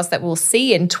chaos that we'll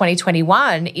see in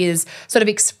 2021 is sort of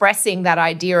expressing that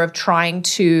idea of trying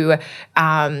to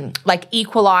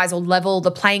equalize or level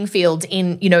the playing field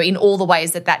in all the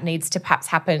ways that needs to perhaps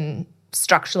happen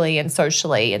structurally and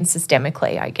socially and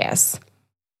systemically, I guess.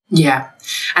 Yeah.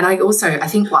 And I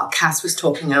think while Cass was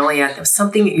talking earlier, there was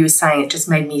something that you were saying, it just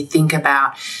made me think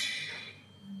about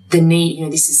the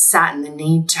need, this is Saturn, the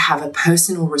need to have a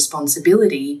personal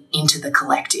responsibility into the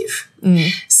collective.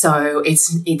 So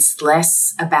it's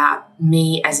less about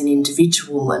me as an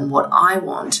individual and what I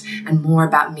want, and more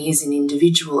about me as an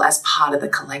individual as part of the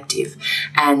collective.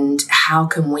 And how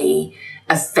can we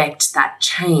affect that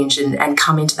change and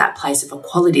come into that place of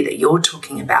equality that you're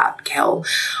talking about, Kel,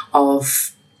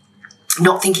 of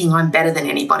not thinking I'm better than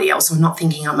anybody else, or not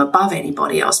thinking I'm above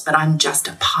anybody else, but I'm just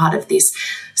a part of this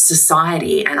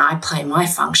society and I play my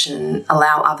function and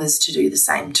allow others to do the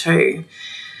same too.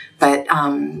 But,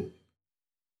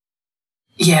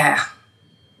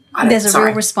 there's a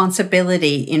real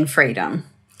responsibility in freedom.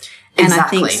 And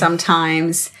Exactly. I think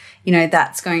sometimes,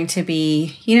 that's going to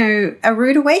be, a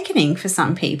rude awakening for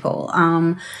some people,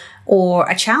 or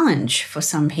a challenge for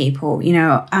some people,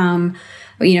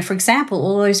 for example,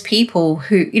 all those people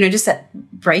who, just that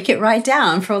break it right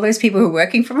down for all those people who are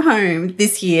working from home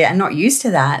this year and not used to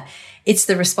that. It's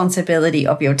the responsibility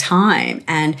of your time.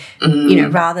 And,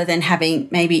 rather than having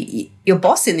maybe your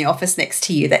boss in the office next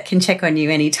to you that can check on you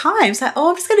anytime, it's like,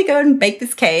 I'm just going to go and bake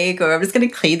this cake, or I'm just going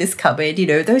to clean this cupboard,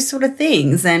 those sort of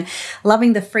things. And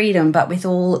loving the freedom, but with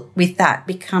that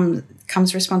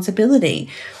comes responsibility.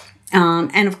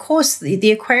 And of course,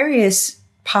 the Aquarius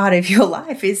part of your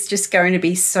life is just going to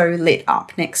be so lit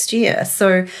up next year.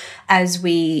 So as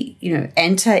we,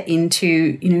 enter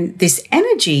into, this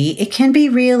energy, it can be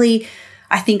really,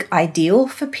 I think, ideal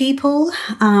for people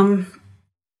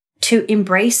to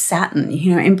embrace Saturn,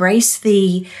 embrace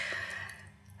the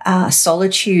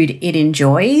solitude it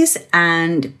enjoys,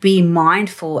 and be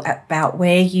mindful about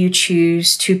where you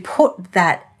choose to put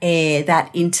that air, that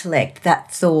intellect,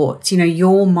 that thought,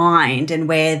 your mind, and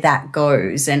where that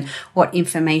goes, and what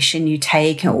information you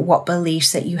take, or what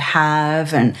beliefs that you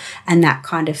have, and that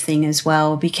kind of thing as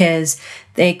well, because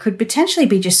there could potentially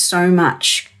be just so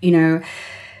much, the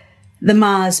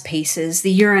Mars pieces,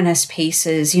 the Uranus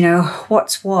pieces,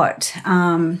 what's what,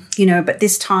 but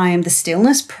this time the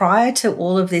stillness prior to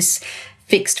all of this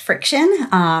fixed friction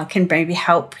can maybe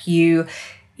help you,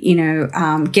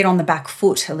 get on the back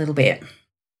foot a little bit.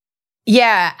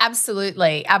 Yeah,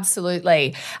 absolutely.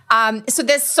 Absolutely. So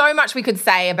there's so much we could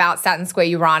say about Saturn square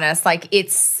Uranus. Like,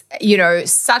 it's,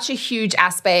 such a huge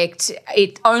aspect.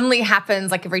 It only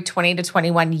happens like every 20 to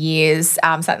 21 years,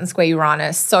 Saturn square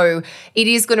Uranus. So it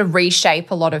is going to reshape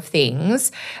a lot of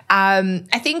things.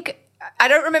 I think, I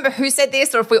don't remember who said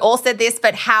this or if we all said this,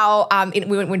 but how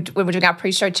when we're doing our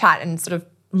pre-show chat and sort of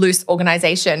loose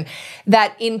organization,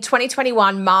 that in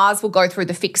 2021, Mars will go through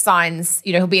the fixed signs,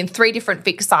 he'll be in 3 different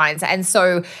fixed signs. And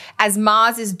so as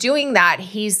Mars is doing that,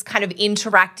 he's kind of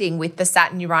interacting with the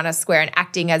Saturn-Uranus square and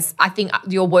acting as, I think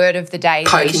your word of the day.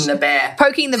 Poking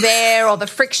the bear, or the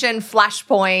friction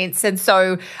flashpoints. And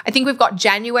so I think we've got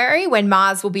January when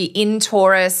Mars will be in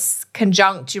Taurus,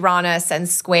 conjunct Uranus and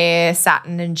square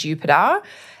Saturn and Jupiter.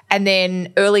 And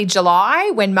then early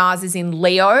July when Mars is in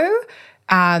Leo,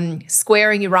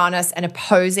 squaring Uranus and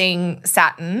opposing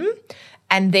Saturn,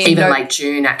 and then even late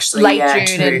June, actually,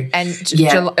 June and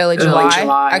early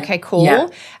July. Okay, cool. Yeah.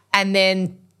 And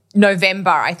then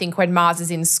November, I think, when Mars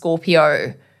is in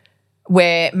Scorpio,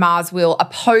 where Mars will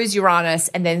oppose Uranus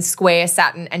and then square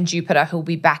Saturn and Jupiter, who'll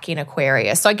be back in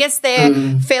Aquarius. So I guess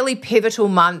they're fairly pivotal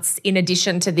months in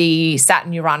addition to the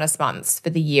Saturn-Uranus months for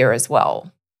the year as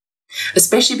well.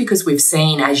 Especially because we've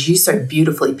seen, as you so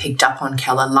beautifully picked up on,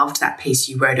 Kel, I loved that piece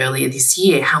you wrote earlier this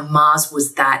year, how Mars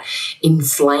was that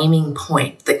inflaming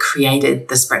point that created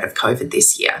the spread of COVID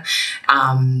this year.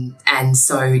 And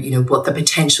so, what the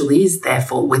potential is,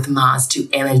 therefore, with Mars to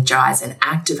energize and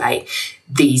activate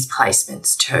these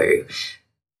placements too.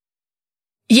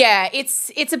 Yeah,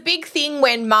 it's a big thing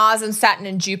when Mars and Saturn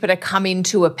and Jupiter come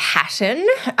into a pattern.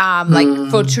 Like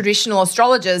for traditional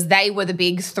astrologers, they were the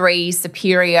big 3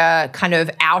 superior kind of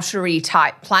outery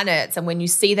type planets. And when you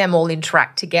see them all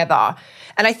interact together,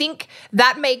 and I think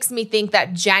that makes me think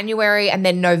that January and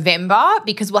then November,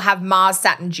 because we'll have Mars,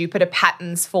 Saturn, Jupiter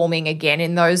patterns forming again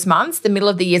in those months. The middle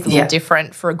of the year is a little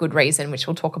different for a good reason, which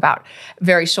we'll talk about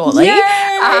very shortly. So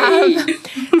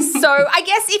I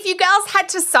guess if you girls had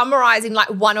to summarize in like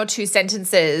 1 or 2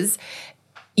 sentences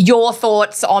your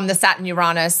thoughts on the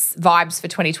Saturn-Uranus vibes for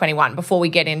 2021 before we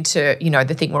get into,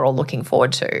 the thing we're all looking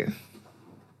forward to.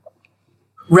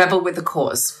 Rebel with a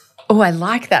cause. Oh, I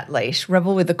like that, Leash.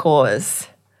 Rebel with a cause.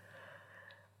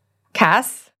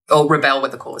 Cass? Or rebel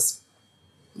with a cause.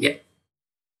 Yeah.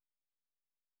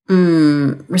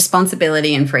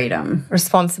 Responsibility and freedom.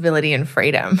 Responsibility and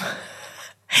freedom.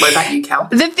 What about you, Cal?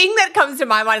 The thing that comes to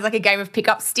my mind is like a game of pick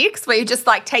up sticks where you're just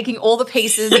like taking all the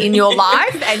pieces in your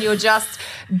life and you're just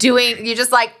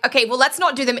like, okay, well, let's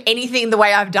not do them anything the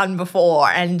way I've done before.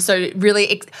 And so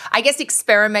really, I guess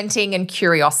experimenting and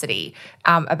curiosity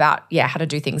about, how to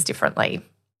do things differently.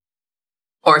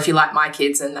 Or if you like my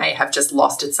kids and they have just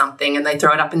lost at something and they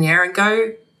throw it up in the air and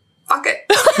go, fuck it.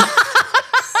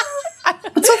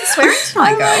 That's what the swearing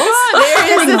tonight, girls.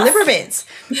 There is the liver bits.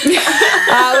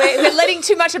 We're letting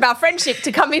too much of our friendship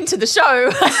to come into the show.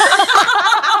 Save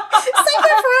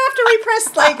that for after we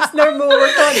press like no more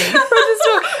recording.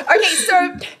 Okay,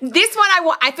 so this one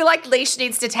I feel like Leash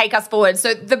needs to take us forward.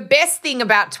 So the best thing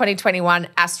about 2021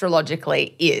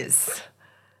 astrologically is...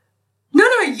 No,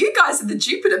 you guys are the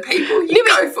Jupiter people. You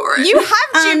go for it. You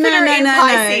have Jupiter in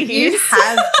Pisces. No. You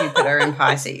have Jupiter in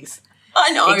Pisces.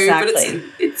 I know, exactly. But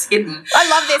it's hidden. I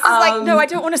love this. It's like, no, I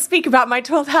don't want to speak about my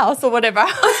 12th house or whatever.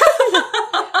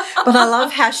 But I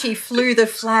love how she flew the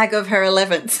flag of her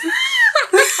 11th.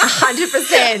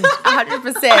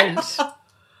 100%.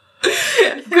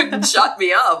 Couldn't shut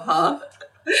me up, huh?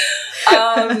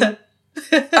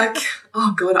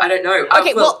 Oh, God, I don't know.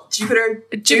 Okay, well, Jupiter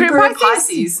and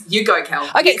Pisces. You go, Cal.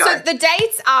 Okay, so the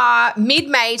dates are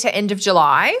mid-May to end of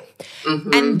July.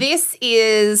 Mm-hmm. And this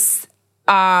is...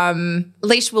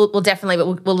 Leash will definitely,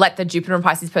 but we'll let the Jupiter and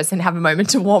Pisces person have a moment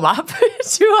to warm up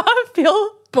to feel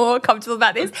more comfortable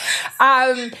about this.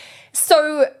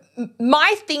 So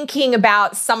my thinking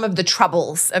about some of the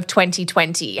troubles of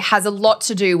 2020 has a lot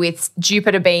to do with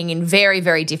Jupiter being in very,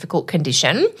 very difficult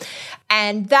condition.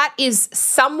 And that is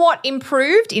somewhat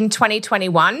improved in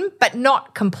 2021, but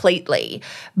not completely.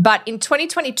 But in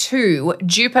 2022,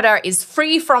 Jupiter is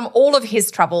free from all of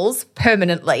his troubles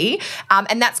permanently.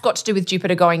 And that's got to do with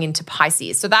Jupiter going into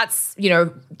Pisces. So that's,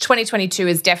 2022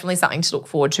 is definitely something to look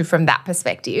forward to from that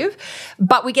perspective.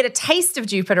 But we get a taste of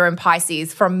Jupiter and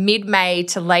Pisces from mid-May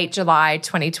to late July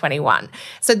 2021.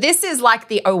 So this is like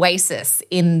the oasis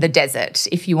in the desert,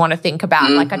 if you want to think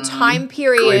about like a time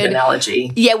period. Good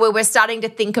analogy. Yeah, where we're starting to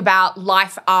think about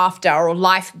life after or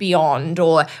life beyond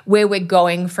or where we're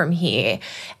going from here.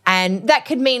 And that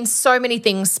could mean so many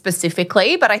things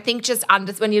specifically, but I think just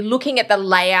when you're looking at the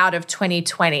layout of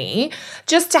 2020,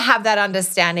 just to have that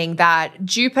understanding that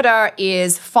Jupiter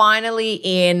is finally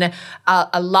in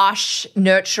a lush,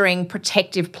 nurturing,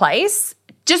 protective place,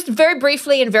 just very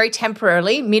briefly and very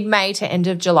temporarily, mid-May to end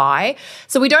of July.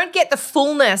 So we don't get the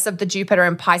fullness of the Jupiter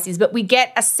and Pisces, but we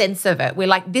get a sense of it. We're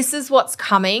like, this is what's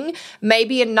coming,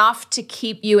 maybe enough to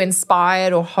keep you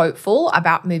inspired or hopeful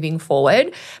about moving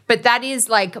forward. But that is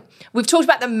like, we've talked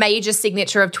about the major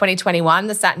signature of 2021,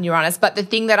 the Saturn-Uranus, but the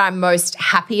thing that I'm most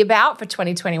happy about for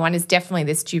 2021 is definitely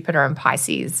this Jupiter and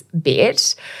Pisces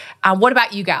bit. What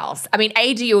about you gals? I mean,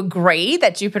 do you agree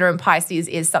that Jupiter and Pisces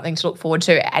is something to look forward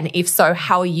to? And if so,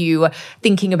 how are you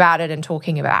thinking about it and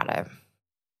talking about it?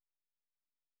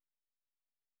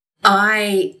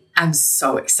 I am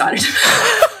so excited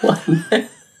about one.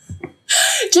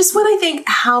 Just when I think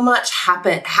how much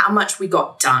happened, how much we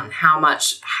got done, how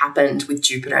much happened with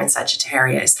Jupiter and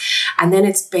Sagittarius. And then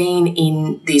it's been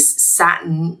in this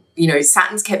Saturn,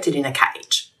 Saturn's kept it in a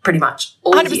cage pretty much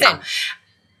all 100%. Year.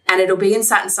 And it'll be in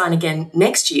Saturn sign again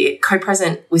next year,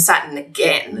 co-present with Saturn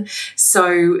again.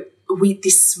 So with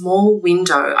this small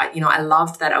window, I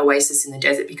loved that oasis in the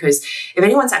desert because if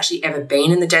anyone's actually ever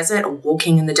been in the desert or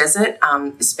walking in the desert,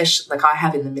 especially like I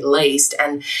have in the Middle East,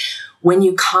 and when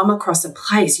you come across a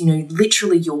place,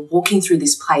 literally you're walking through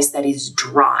this place that is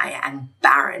dry and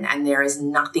barren and there is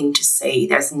nothing to see.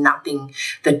 There's nothing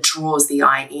that draws the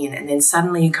eye in. And then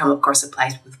suddenly you come across a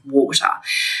place with water.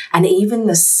 And even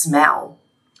the smell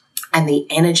and the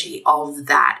energy of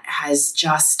that has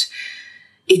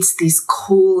it's this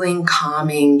cooling,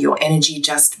 calming, your energy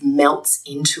just melts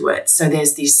into it. So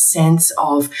there's this sense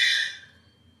of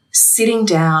sitting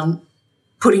down,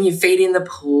 putting your feet in the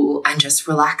pool and just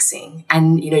relaxing.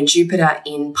 And, Jupiter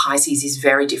in Pisces is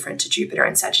very different to Jupiter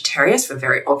in Sagittarius for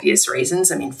very obvious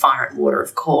reasons. I mean, fire and water,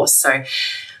 of course. So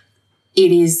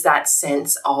it is that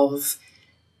sense of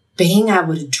being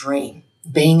able to dream,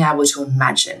 being able to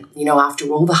imagine, after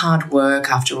all the hard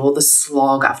work, after all the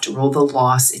slog, after all the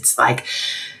loss, it's like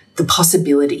the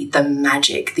possibility, the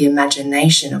magic, the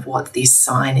imagination of what this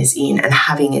sign is in and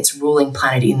having its ruling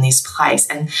planet in this place.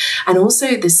 And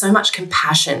also there's so much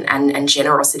compassion and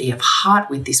generosity of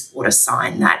heart with this water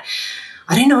sign that,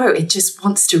 I don't know, it just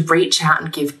wants to reach out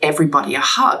and give everybody a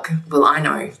hug. Well, I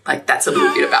know, like that's a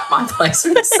little bit about my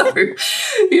placement. So,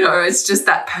 it's just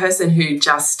that person who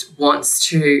just wants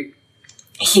to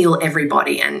heal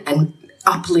everybody and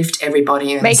uplift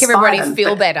everybody and make inspire everybody them,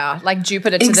 feel better, like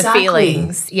Jupiter to the Exactly.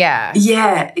 feelings. Yeah.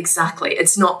 Yeah, exactly.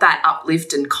 It's not that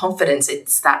uplift and confidence.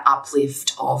 It's that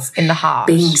uplift of In the heart.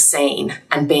 being seen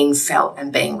and being felt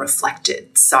and being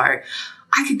reflected. So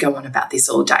I could go on about this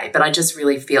all day, but I just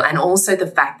really feel, and also the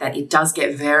fact that it does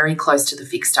get very close to the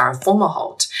fixed star of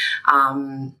Fomalhaut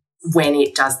when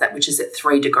it does that, which is at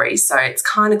 3 degrees. So it's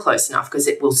kind of close enough because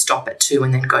it will stop at 2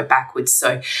 and then go backwards.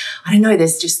 So I don't know,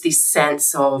 there's just this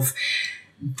sense of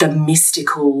the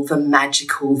mystical, the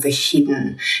magical, the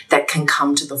hidden that can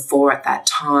come to the fore at that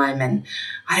time. And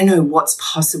I don't know what's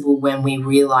possible when we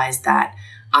realize that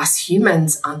us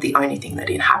humans aren't the only thing that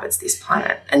inhabits this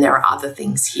planet, and there are other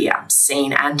things here,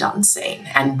 seen and unseen,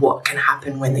 and what can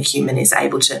happen when the human is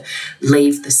able to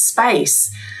leave the space.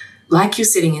 Like you're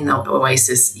sitting in the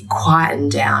oasis, you quieten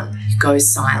down, you go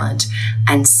silent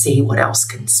and see what else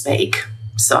can speak.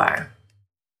 So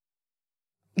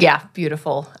yeah,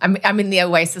 beautiful. I'm in the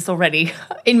oasis already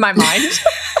in my mind.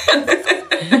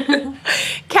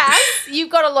 Cass, you've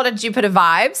got a lot of Jupiter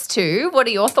vibes too. What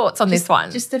are your thoughts on this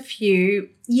one? Just a few.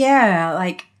 Yeah,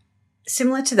 like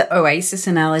similar to the oasis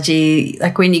analogy,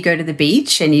 like when you go to the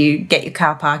beach and you get your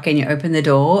car park and you open the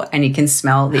door and you can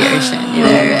smell the ocean, you know,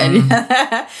 and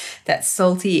that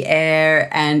salty air,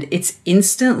 and it's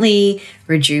instantly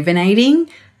rejuvenating,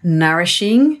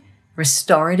 nourishing,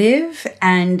 restorative,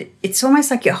 and it's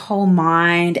almost like your whole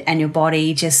mind and your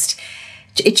body just,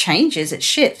 it changes, it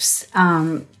shifts.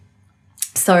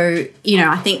 So, you know,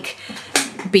 I think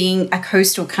being a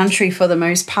coastal country for the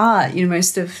most part, you know,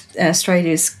 most of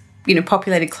Australia is, you know,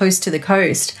 populated close to the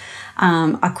coast.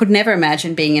 I could never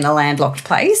imagine being in a landlocked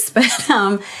place, but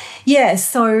yeah,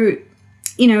 so,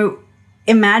 you know,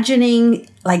 imagining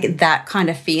like that kind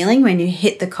of feeling when you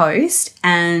hit the coast,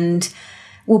 and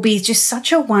will be just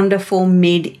such a wonderful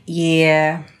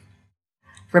mid-year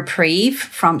reprieve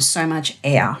from so much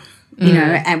air. You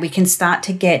know, and we can start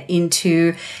to get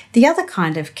into the other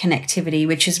kind of connectivity,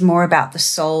 which is more about the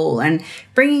soul and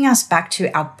bringing us back to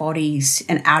our bodies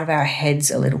and out of our heads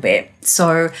a little bit.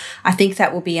 So I think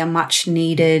that will be a much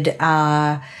needed,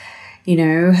 you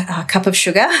know, a cup of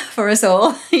sugar for us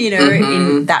all, you know,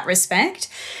 in that respect.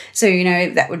 So, you know,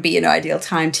 that would be an ideal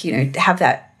time to, you know, have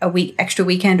that extra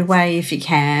weekend away if you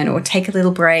can, or take a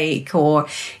little break, or,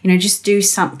 you know, just do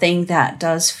something that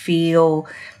does feel,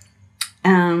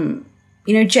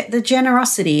 you know, the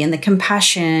generosity and the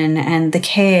compassion and the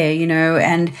care, you know,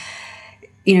 and,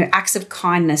 you know, acts of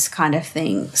kindness kind of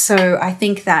thing. So I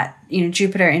think that, you know,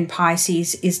 Jupiter in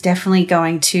Pisces is definitely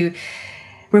going to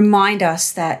remind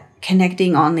us that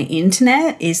connecting on the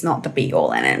internet is not the be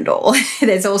all and end all.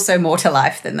 There's also more to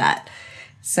life than that.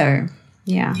 So,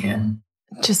 yeah. Yeah.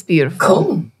 Just beautiful.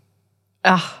 Cool.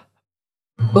 Ah.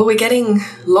 Well, we're getting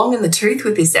long in the tooth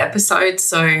with this episode,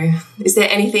 so is there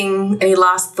any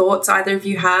last thoughts either of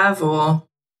you have, or?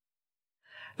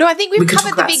 No, I think we've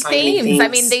covered the big so many themes. I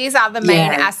mean, these are the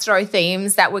main Yeah. astro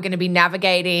themes that we're going to be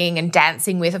navigating and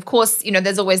dancing with. Of course, you know,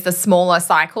 there's always the smaller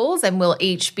cycles, and we'll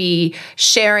each be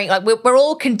sharing, like we're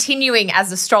all continuing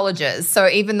as astrologers. So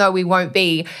even though we won't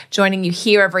be joining you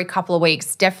here every couple of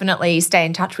weeks, definitely stay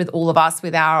in touch with all of us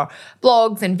with our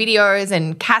blogs and videos.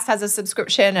 And Cass has a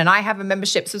subscription and I have a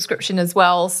membership subscription as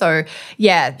well. So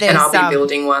yeah, there's, And I'll be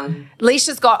building one.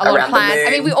 Leisha's got a lot of Around the plans. I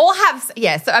moon. mean, we all have,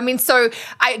 yeah. So, I mean, so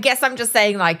I guess I'm just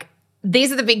saying, like,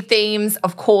 these are the big themes.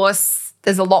 Of course,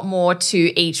 there's a lot more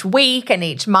to each week and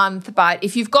each month. But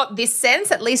if you've got this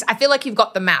sense, at least I feel like you've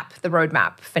got the map, the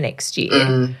roadmap for next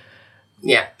year.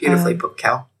 Yeah, beautifully put,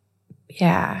 Cal.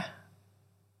 Yeah.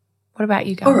 What about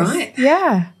you guys? All right.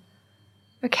 Yeah.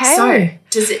 Okay.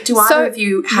 So, do either of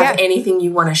you have anything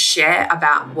you want to share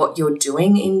about what you're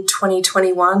doing in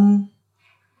 2021?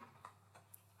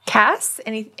 Cass,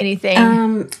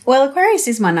 anything? Well, Aquarius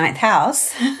is my 9th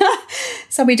house.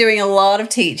 So I'll be doing a lot of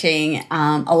teaching,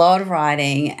 a lot of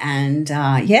writing, and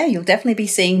yeah, you'll definitely be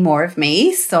seeing more of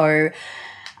me. So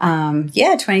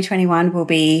yeah, 2021 will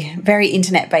be very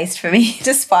internet-based for me,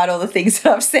 despite all the things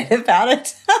that I've said about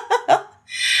it.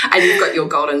 And you've got your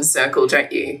golden circle,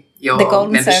 don't you? Your The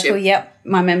golden membership. circle, yep,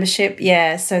 my membership.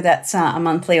 Yeah, so that's a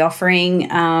monthly offering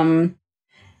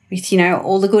with, you know,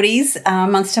 all the goodies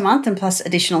month to month, and plus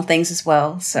additional things as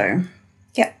well. So,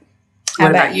 yeah. How What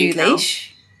about about you, you, Kel?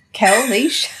 Leash? Kel,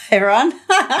 Leash, everyone?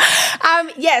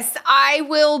 Yes, I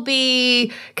will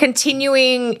be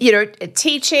continuing, you know,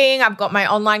 teaching. I've got my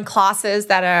online classes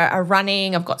that are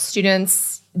running. I've got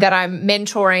students that I'm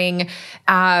mentoring.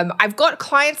 I've got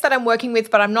clients that I'm working with,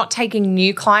 but I'm not taking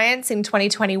new clients in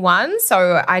 2021.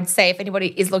 So I'd say if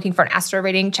anybody is looking for an astro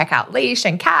reading, check out Leash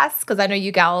and Cass, because I know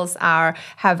you gals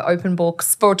have open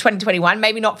books for 2021.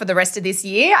 Maybe not for the rest of this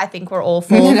year. I think we're all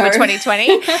full for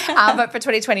 2020, but for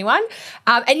 2021.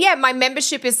 And yeah, my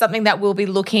membership is something that we'll be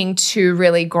looking to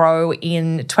really grow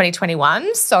in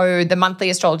 2021. So the monthly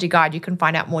astrology guide, you can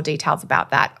find out more details about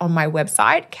that on my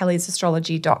website,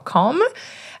 kellysastrology.com.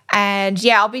 And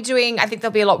yeah, I think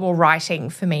there'll be a lot more writing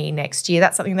for me next year.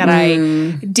 That's something that I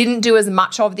didn't do as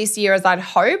much of this year as I'd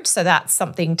hoped. So that's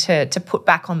something to put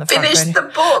back on the front burner. Finish the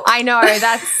book. I know,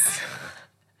 that's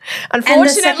unfortunately, and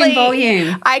the second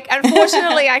volume.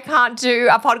 Unfortunately, I can't do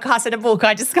a podcast and a book,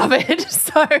 I discovered.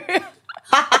 So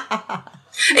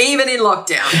Even in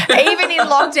lockdown.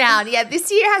 Yeah,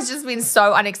 this year has just been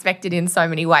so unexpected in so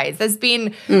many ways. There's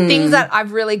been things that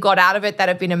I've really got out of it that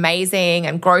have been amazing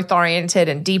and growth-oriented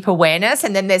and deep awareness.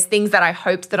 And then there's things that I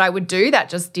hoped that I would do that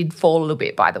just did fall a little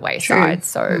bit by the wayside. True.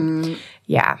 So,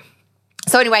 yeah.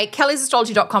 So anyway,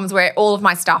 kellysastrology.com is where all of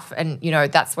my stuff, and,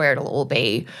 that's where it'll all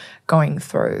be going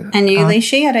through. And you,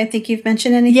 Leishy, I don't think you've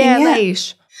mentioned anything yet. Yeah,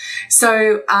 Leish.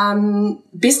 So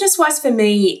business-wise for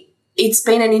me, it's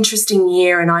been an interesting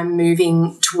year, and I'm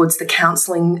moving towards the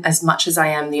counselling as much as I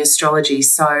am the astrology.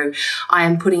 So I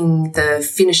am putting the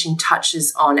finishing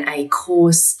touches on a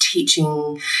course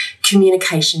teaching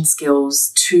communication skills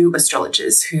to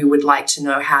astrologers who would like to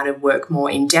know how to work more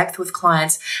in depth with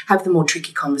clients, have the more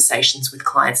tricky conversations with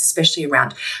clients, especially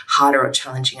around harder or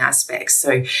challenging aspects.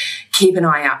 So keep an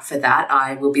eye out for that.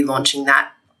 I will be launching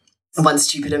that once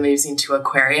Jupiter moves into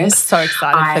Aquarius. So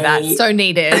excited for that. So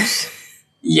needed.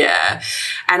 Yeah.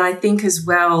 And I think as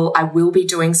well, I will be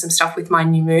doing some stuff with my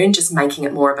new moon, just making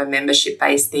it more of a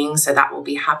membership-based thing. So that will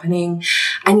be happening.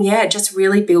 And yeah, just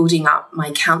really building up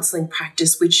my counselling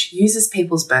practice, which uses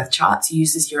people's birth charts,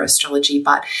 uses your astrology,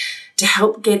 but to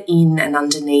help get in and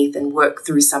underneath and work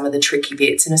through some of the tricky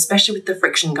bits. And especially with the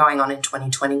friction going on in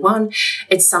 2021,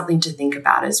 it's something to think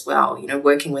about as well,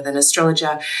 working with an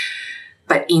astrologer,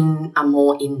 but in a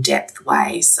more in-depth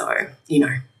way. So,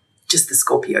 just the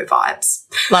Scorpio vibes.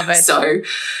 Love it. So,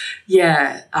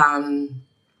 yeah,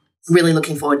 really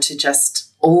looking forward to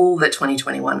just all that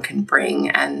 2021 can bring.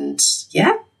 And,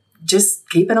 yeah, just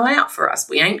keep an eye out for us.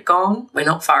 We ain't gone. We're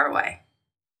not far away.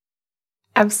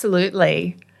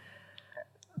 Absolutely.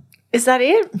 Is that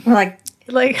it? Like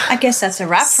I guess that's a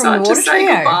wrap from the Water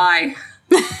Trio. Goodbye.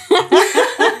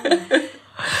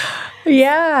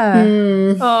 Yeah.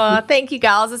 Oh, thank you,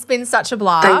 girls. It's been such a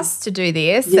blast to do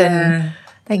this. Yeah. And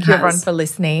thank you, everyone, for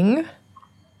listening.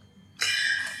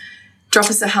 Drop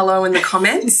us a hello in the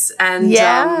comments and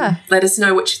let us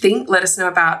know what you think. Let us know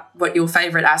about what your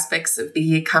favourite aspects of the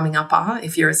year coming up are,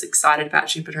 if you're as excited about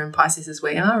Jupiter and Pisces as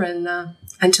we are. And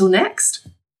until next.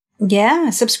 Yeah,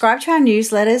 subscribe to our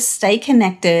newsletters, stay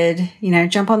connected,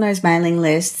 jump on those mailing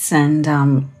lists, and,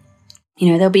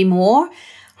 there'll be more,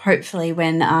 hopefully,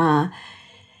 when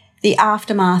the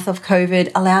aftermath of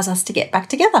COVID allows us to get back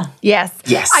together. Yes.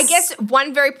 Yes. I guess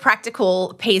one very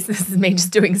practical piece, this is me just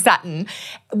doing Saturn,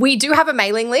 we do have a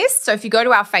mailing list. So if you go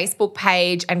to our Facebook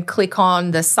page and click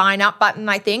on the sign up button,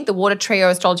 I think, the Water Trio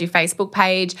Astrology Facebook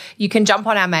page, you can jump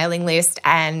on our mailing list,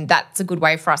 and that's a good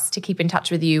way for us to keep in touch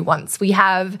with you once we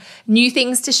have new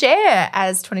things to share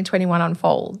as 2021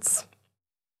 unfolds.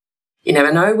 You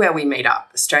never know where we meet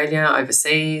up. Australia,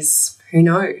 overseas, who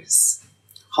knows?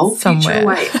 Whole future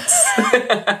waits.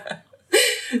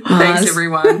 Thanks,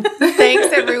 everyone. Thanks,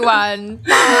 everyone.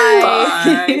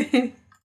 Bye. Bye.